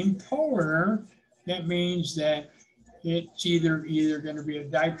is being polar. That means that it's either going to be a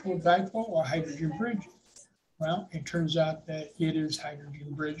dipole or hydrogen bridging. Well, it turns out that it is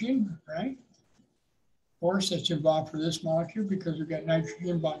hydrogen bridging, right? Force that's involved for this molecule because we've got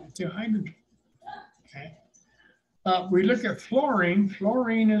nitrogen bonded to hydrogen. Okay. We look at fluorine.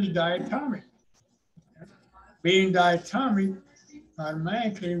 Fluorine is diatomic. Being diatomic,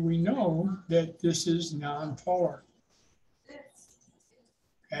 automatically we know that this is non-polar.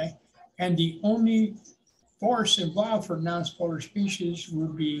 Okay. And the only force involved for non-polar species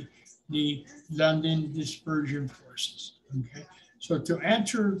would be the London dispersion forces. Okay. So to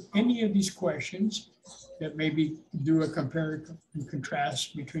answer any of these questions that maybe do a compare and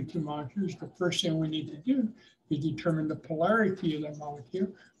contrast between two molecules, the first thing we need to do is determine the polarity of that molecule,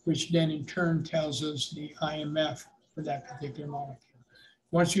 which then in turn tells us the IMF for that particular molecule.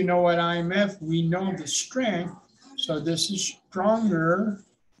 Once you know what IMF, we know the strength. So this is stronger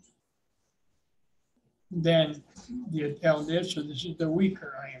than the LDIS, so this is the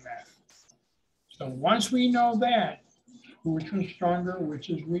weaker IMF. So once we know that, which one's stronger, which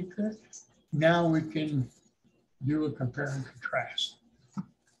is weaker, now we can do a compare and contrast.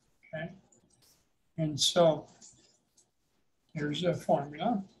 Okay. And so here's a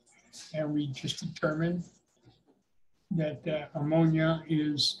formula, and we just determined that ammonia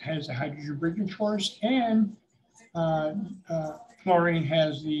has a hydrogen bridging force, and fluorine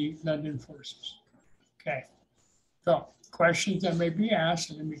has the London forces. Okay, so questions that may be asked,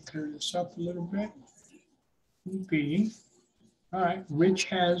 and let me clear this up a little bit, would be, All right, which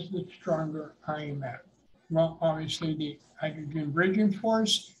has the stronger IMF? Well, obviously the hydrogen bridging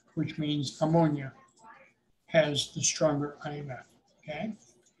force, which means ammonia, has the stronger IMF, okay?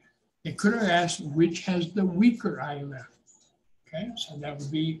 They could have asked which has the weaker IMF, okay? So that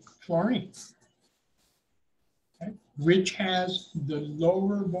would be fluorine, okay? Which has the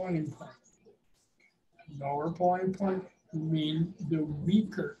lower boiling point? Lower boiling point means the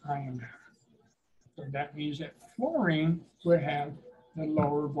weaker IMF. So that means that fluorine would have the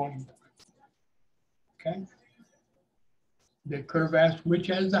lower boiling point, okay? They could have asked which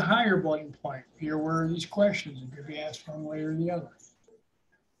has the higher boiling point. Here were these questions. It could be asked one way or the other.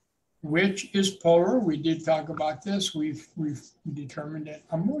 Which is polar? We did talk about this. We've determined that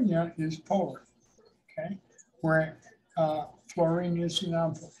ammonia is polar, okay? Where fluorine is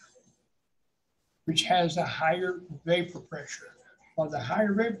nonpolar, which has a higher vapor pressure. Well, the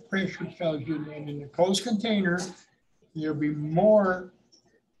higher vapor pressure tells you that in the closed container, there'll be more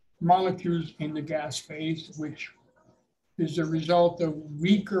molecules in the gas phase, which is the result of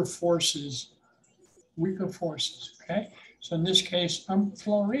weaker forces, okay? So in this case,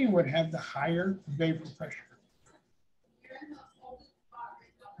 fluorine would have the higher vapor pressure,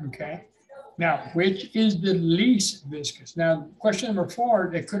 okay? Now, which is the least viscous? Now, question number 4,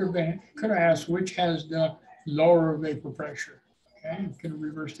 they could have asked which has the lower vapor pressure, okay? You could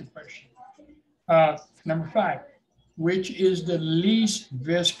reverse the question. Number 5, which is the least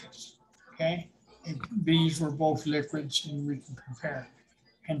viscous, okay? If these were both liquids and we can compare.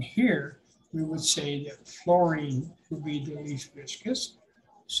 And here we would say that fluorine would be the least viscous,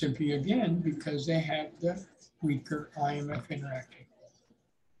 simply again, because they have the weaker IMF interacting.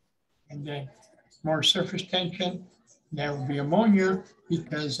 And then more surface tension, that would be ammonia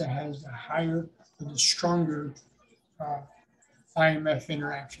because it has the higher, the stronger IMF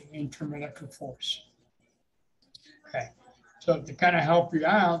interaction, intermolecular force. Okay, so to kind of help you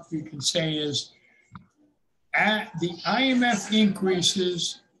out, you can say is, at the IMF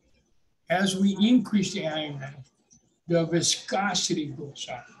increases, as we increase the IMF, the viscosity goes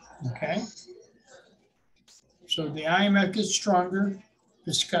up, okay? So the IMF gets stronger,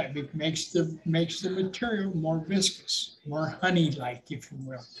 it makes the material more viscous, more honey-like, if you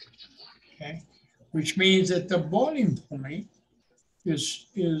will, okay? Which means that the boiling point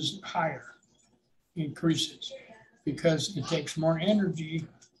is higher, increases, because it takes more energy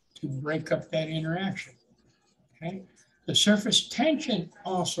to break up that interaction. Okay, the surface tension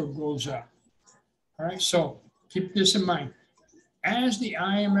also goes up. All right, so keep this in mind. As the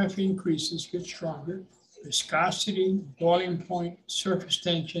IMF increases, gets stronger, viscosity, boiling point, surface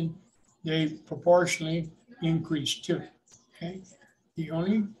tension, they proportionally increase too. Okay, the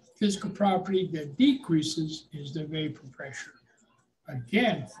only physical property that decreases is the vapor pressure.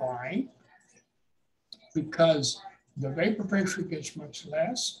 Again, why? Because the vapor pressure gets much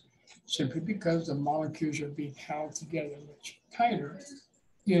less, simply because the molecules are being held together much tighter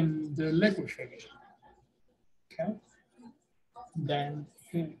in the liquid phase, okay? Then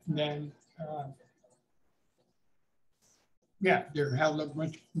yeah, they're held up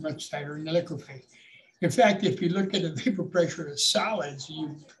much tighter in the liquid phase. In fact, if you look at the vapor pressure of solids,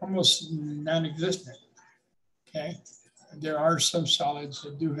 you almost non-existent, okay? There are some solids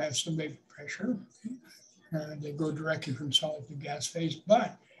that do have some vapor pressure. They go directly from solid to gas phase,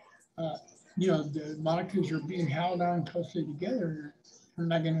 but you know, the molecules are being held on closely together. They're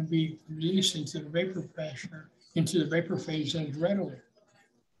not going to be released into the vapor pressure, into the vapor phase as readily.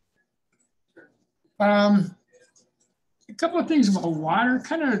 A couple of things about water,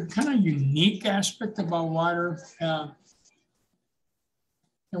 kind of unique aspect about water, in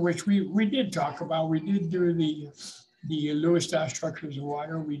which we did talk about. We did do the Lewis-Dot structures of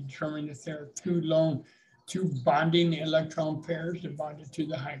water. We determined that there are two bonding electron pairs that bonded to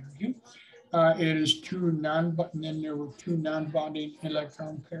the hydrogen. It is then there were two non-bonding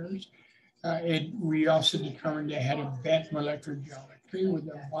electron pairs. We also determined they had a bent molecular geometry with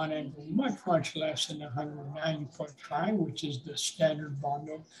a bond angle much less than 190.5, which is the standard bond.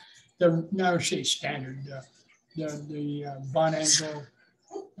 Now I say standard, the bond angle.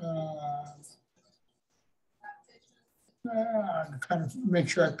 I'm trying to make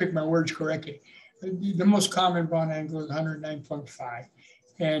sure I pick my words correctly. The most common bond angle is 109.5.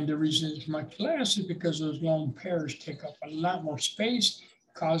 And the reason it's much less is because those lone pairs take up a lot more space,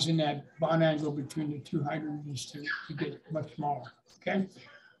 causing that bond angle between the two hydrogens to get much smaller, okay?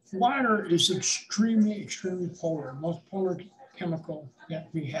 Water is extremely polar, most polar chemical that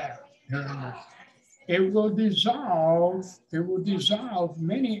we have here on Earth. It will dissolve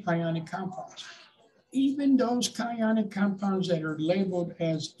many ionic compounds. Even those ionic compounds that are labeled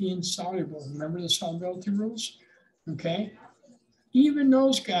as insoluble, remember the solubility rules, okay? even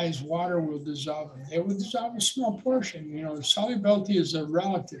those guys, water will dissolve them. They will dissolve a small portion. You know, solubility is a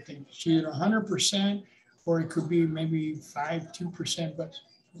relative thing. It's either 100% or it could be maybe 2%, but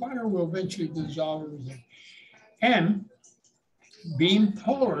water will eventually dissolve everything. And being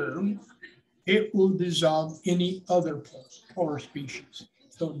polar, it will dissolve any other polar species.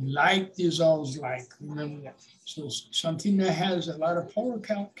 So like dissolves like, remember that. So something that has a lot of polar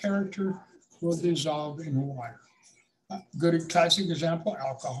character will dissolve in water. Good classic example,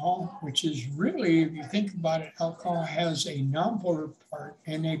 alcohol, which is really, if you think about it, alcohol has a nonpolar part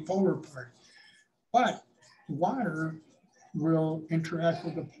and a polar part. But water will interact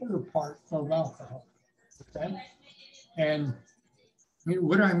with the polar part of alcohol. Okay? And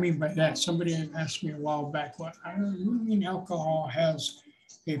what do I mean by that? Somebody asked me a while back, what do you mean alcohol has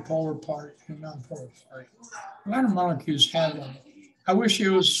a polar part and a non-polar part? A lot of molecules have them. I wish it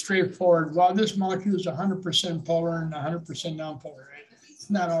was straightforward. Well, this molecule is 100% polar and 100% non-polar. It's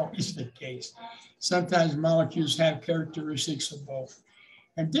not always the case. Sometimes molecules have characteristics of both.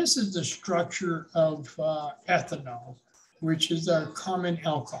 And this is the structure of ethanol, which is a common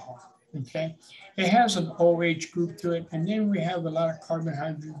alcohol. Okay, it has an OH group to it, and then we have a lot of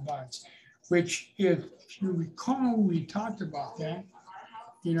carbon-hydrogen bonds, which, if you recall, we talked about that,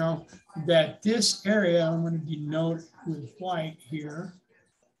 you know, that this area, I'm going to denote with white here,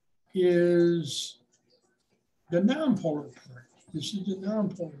 is the nonpolar part. This is the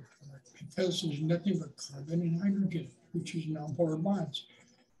nonpolar part because there's nothing but carbon and hydrogen, which is nonpolar bonds.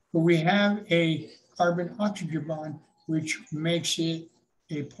 But we have a carbon-oxygen bond, which makes it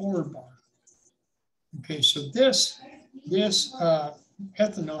a polar bond. Okay, so this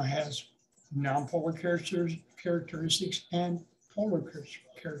ethanol has nonpolar characteristics and polar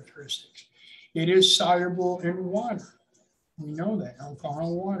characteristics. It is soluble in water. We know that alcohol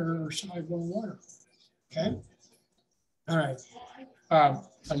and water are soluble in water. Okay, all right.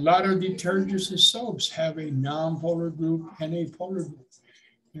 A lot of detergents and soaps have a nonpolar group and a polar group.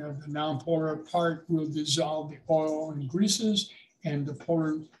 You know, the nonpolar part will dissolve the oil and greases, and the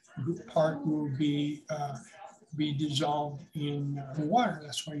polar part will be dissolved in water.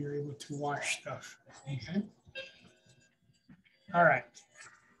 That's why you're able to wash stuff. Okay. All right.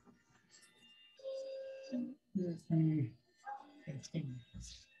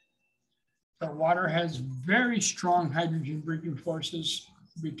 So water has very strong hydrogen bridging forces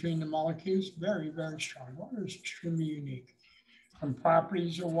between the molecules. Very, very strong. Water is extremely unique. Some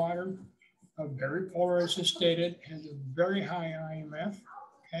properties of water are very polar, as I stated, has a very high IMF.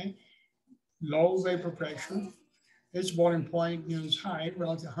 Okay. Low vapor pressure. Its boiling point is high,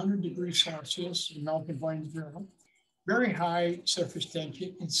 relative to 100 degrees Celsius, and melting point is 0. Very high surface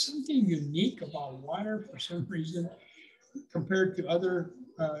tension. And something unique about water for some reason, compared to other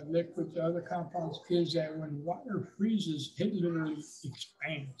liquids, other compounds, is that when water freezes, it literally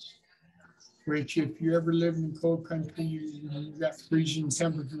expands. Which, if you ever live in cold country, you've got freezing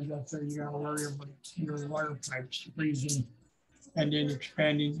temperatures out there, you gotta worry about your water pipes freezing and then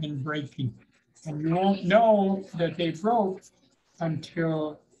expanding and breaking. And you won't know that they broke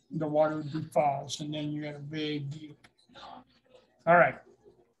until the water defaults, and then you got a big deal. All right.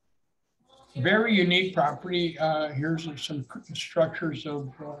 Very unique property. Here's some structures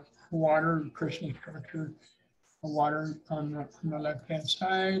of water, crystal structure of water on the left-hand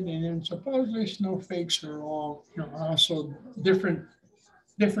side. And then supposedly snowflakes are all, you know, also different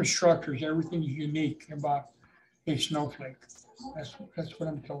structures. Everything's unique about a snowflake. That's what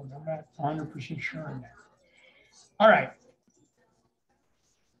I'm told. I'm not 100% sure on that. All right.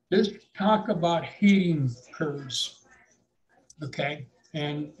 Let's talk about heating curves, okay,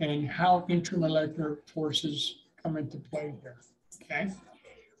 and how intermolecular forces come into play here, okay?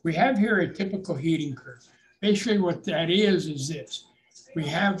 We have here a typical heating curve. Basically what that is this. We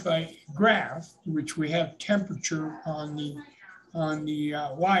have a graph, which we have temperature on the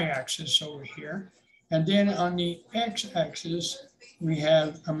y-axis over here. And then on the x-axis, we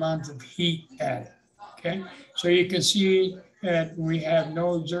have amount of heat added, okay? So you can see that we have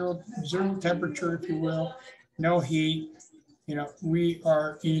no zero temperature, if you will, no heat. You know, we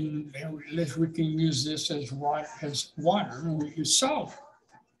are in, we can use this as water, we use salt.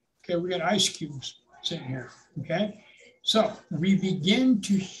 Okay, we got ice cubes sitting here, okay? So we begin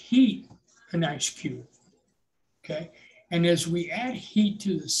to heat an ice cube, okay? And as we add heat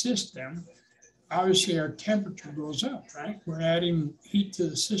to the system, obviously our temperature goes up, right? We're adding heat to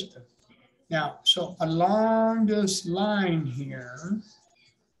the system. Now, so along this line here,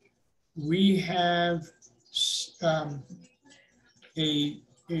 we have a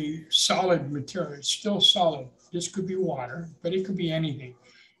solid material. It's still solid. This could be water, but it could be anything.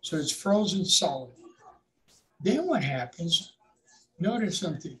 So it's frozen solid. Then what happens, notice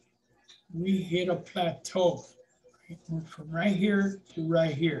something. We hit a plateau from right here to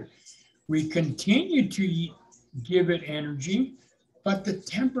right here. We continue to give it energy, but the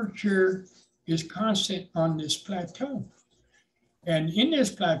temperature is constant on this plateau. And in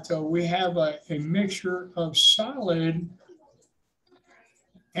this plateau, we have a mixture of solid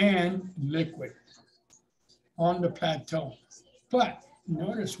and liquid on the plateau. But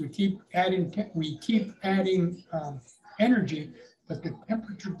notice we keep adding energy, but the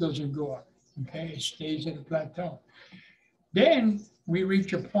temperature doesn't go up. Okay, it stays at a plateau. Then we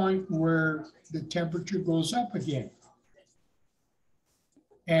reach a point where the temperature goes up again.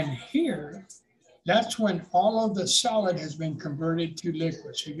 And here, that's when all of the solid has been converted to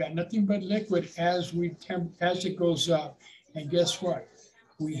liquid. So you got nothing but liquid as it goes up. And guess what?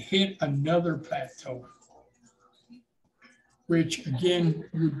 We hit another plateau, which again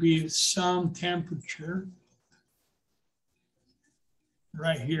would be some temperature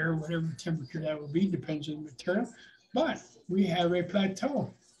right here, whatever temperature that would be, depends on the material. But we have a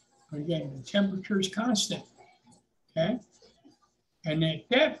plateau. Again, the temperature is constant. Okay. And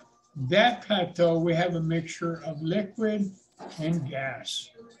at that plateau, we have a mixture of liquid and gas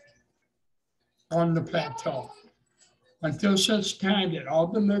on the plateau until such time that all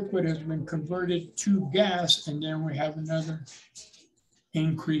the liquid has been converted to gas, and then we have another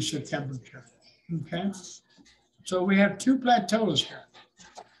increase of temperature. Okay. So we have two plateaus here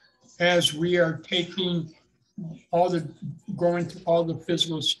as we are taking going to all the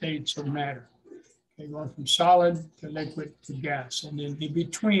physical states of matter. Okay, going from solid to liquid to gas. And then in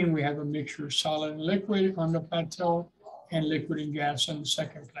between, we have a mixture of solid and liquid on the plateau and liquid and gas on the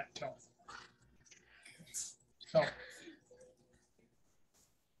second plateau. So,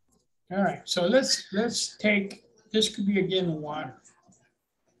 all right, so let's take, this could be again water.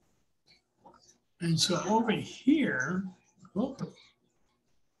 And so over here,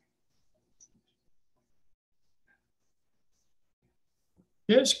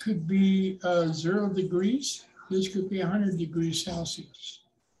 this could be 0 degrees. This could be 100 degrees Celsius.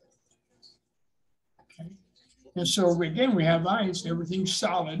 Okay. And so again, we have ice, everything's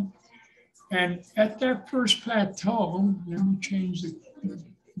solid. And at that first plateau, let me change the,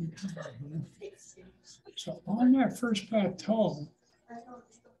 so on that first plateau,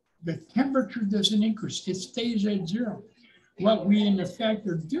 the temperature doesn't increase, it stays at 0. What we in effect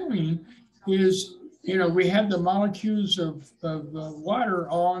are doing is, you know, we have the molecules of water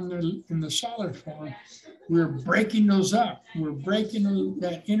all in the solid form. We're breaking those up. We're breaking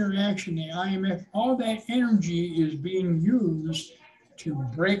that interaction, the IMF. All that energy is being used to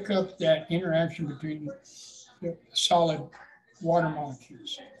break up that interaction between the solid water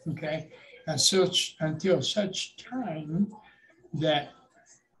molecules. Okay, and so until such time that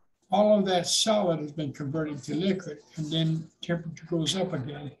all of that solid has been converted to liquid, and then temperature goes up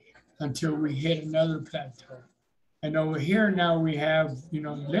again until we hit another plateau. And over here now we have, you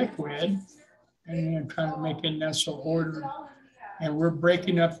know, liquid, and I'm trying to make it not so ordered. And we're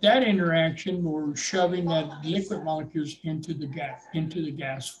breaking up that interaction. We're shoving that liquid molecules into the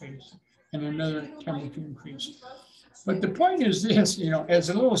gas phase, and another temperature increase. But the point is this, you know, as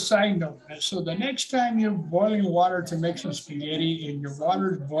a little side note, so the next time you're boiling water to make some spaghetti and your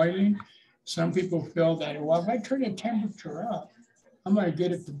water is boiling, some people feel that, well, if I turn the temperature up, I'm going to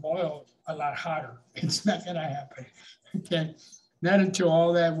get it to boil a lot hotter. It's not going to happen. Okay, not until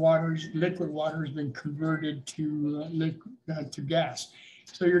all that liquid water has been converted to gas.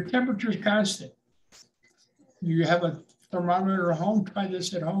 So your temperature is constant. You have a thermometer at home. Try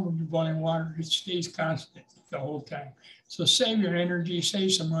this at home. When you're boiling water, it stays constant the whole time. So save your energy,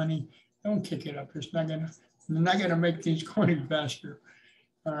 save some money. Don't kick it up. It's not gonna make things go any faster.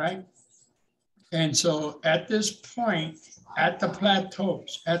 All right. And so at this point, at the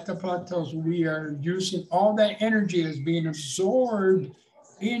plateaus, we are using all that energy that's being absorbed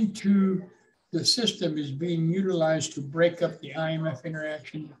into the system is being utilized to break up the IMF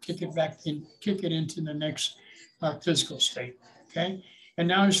interaction, kick it back in, kick it into the next physical state. Okay. And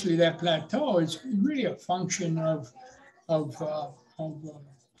obviously that plateau is really a function of how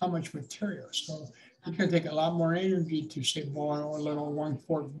much material. So it's going to take a lot more energy to say boil a little 1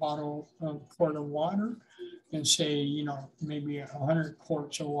 quart quart of water, and say, you know, maybe 100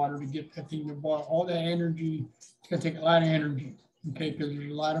 quarts of water to get that thing to boil. All that energy, it's going to take a lot of energy, okay, because there's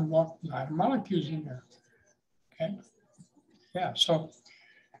a lot of molecules in there. Okay, yeah. So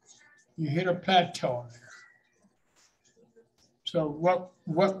you hit a plateau there. So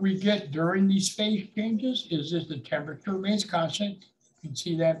what we get during these phase changes is that the temperature remains constant. You can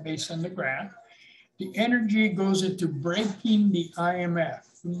see that based on the graph. The energy goes into breaking the IMF.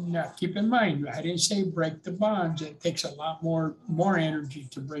 Now, keep in mind, I didn't say break the bonds. It takes a lot more energy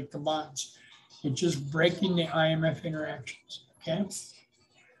to break the bonds. It's just breaking the IMF interactions, okay?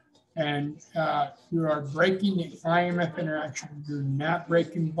 And you are breaking the IMF interaction. You're not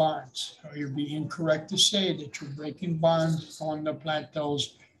breaking bonds. So you'd be incorrect to say that you're breaking bonds on the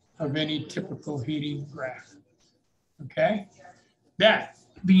plateaus of any typical heating graph, okay? That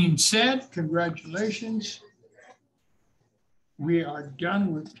being said, congratulations. We are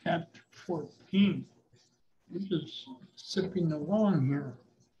done with chapter 14. We're just sipping along here.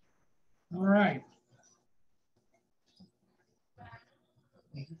 All right.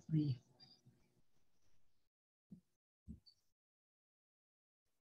 Let me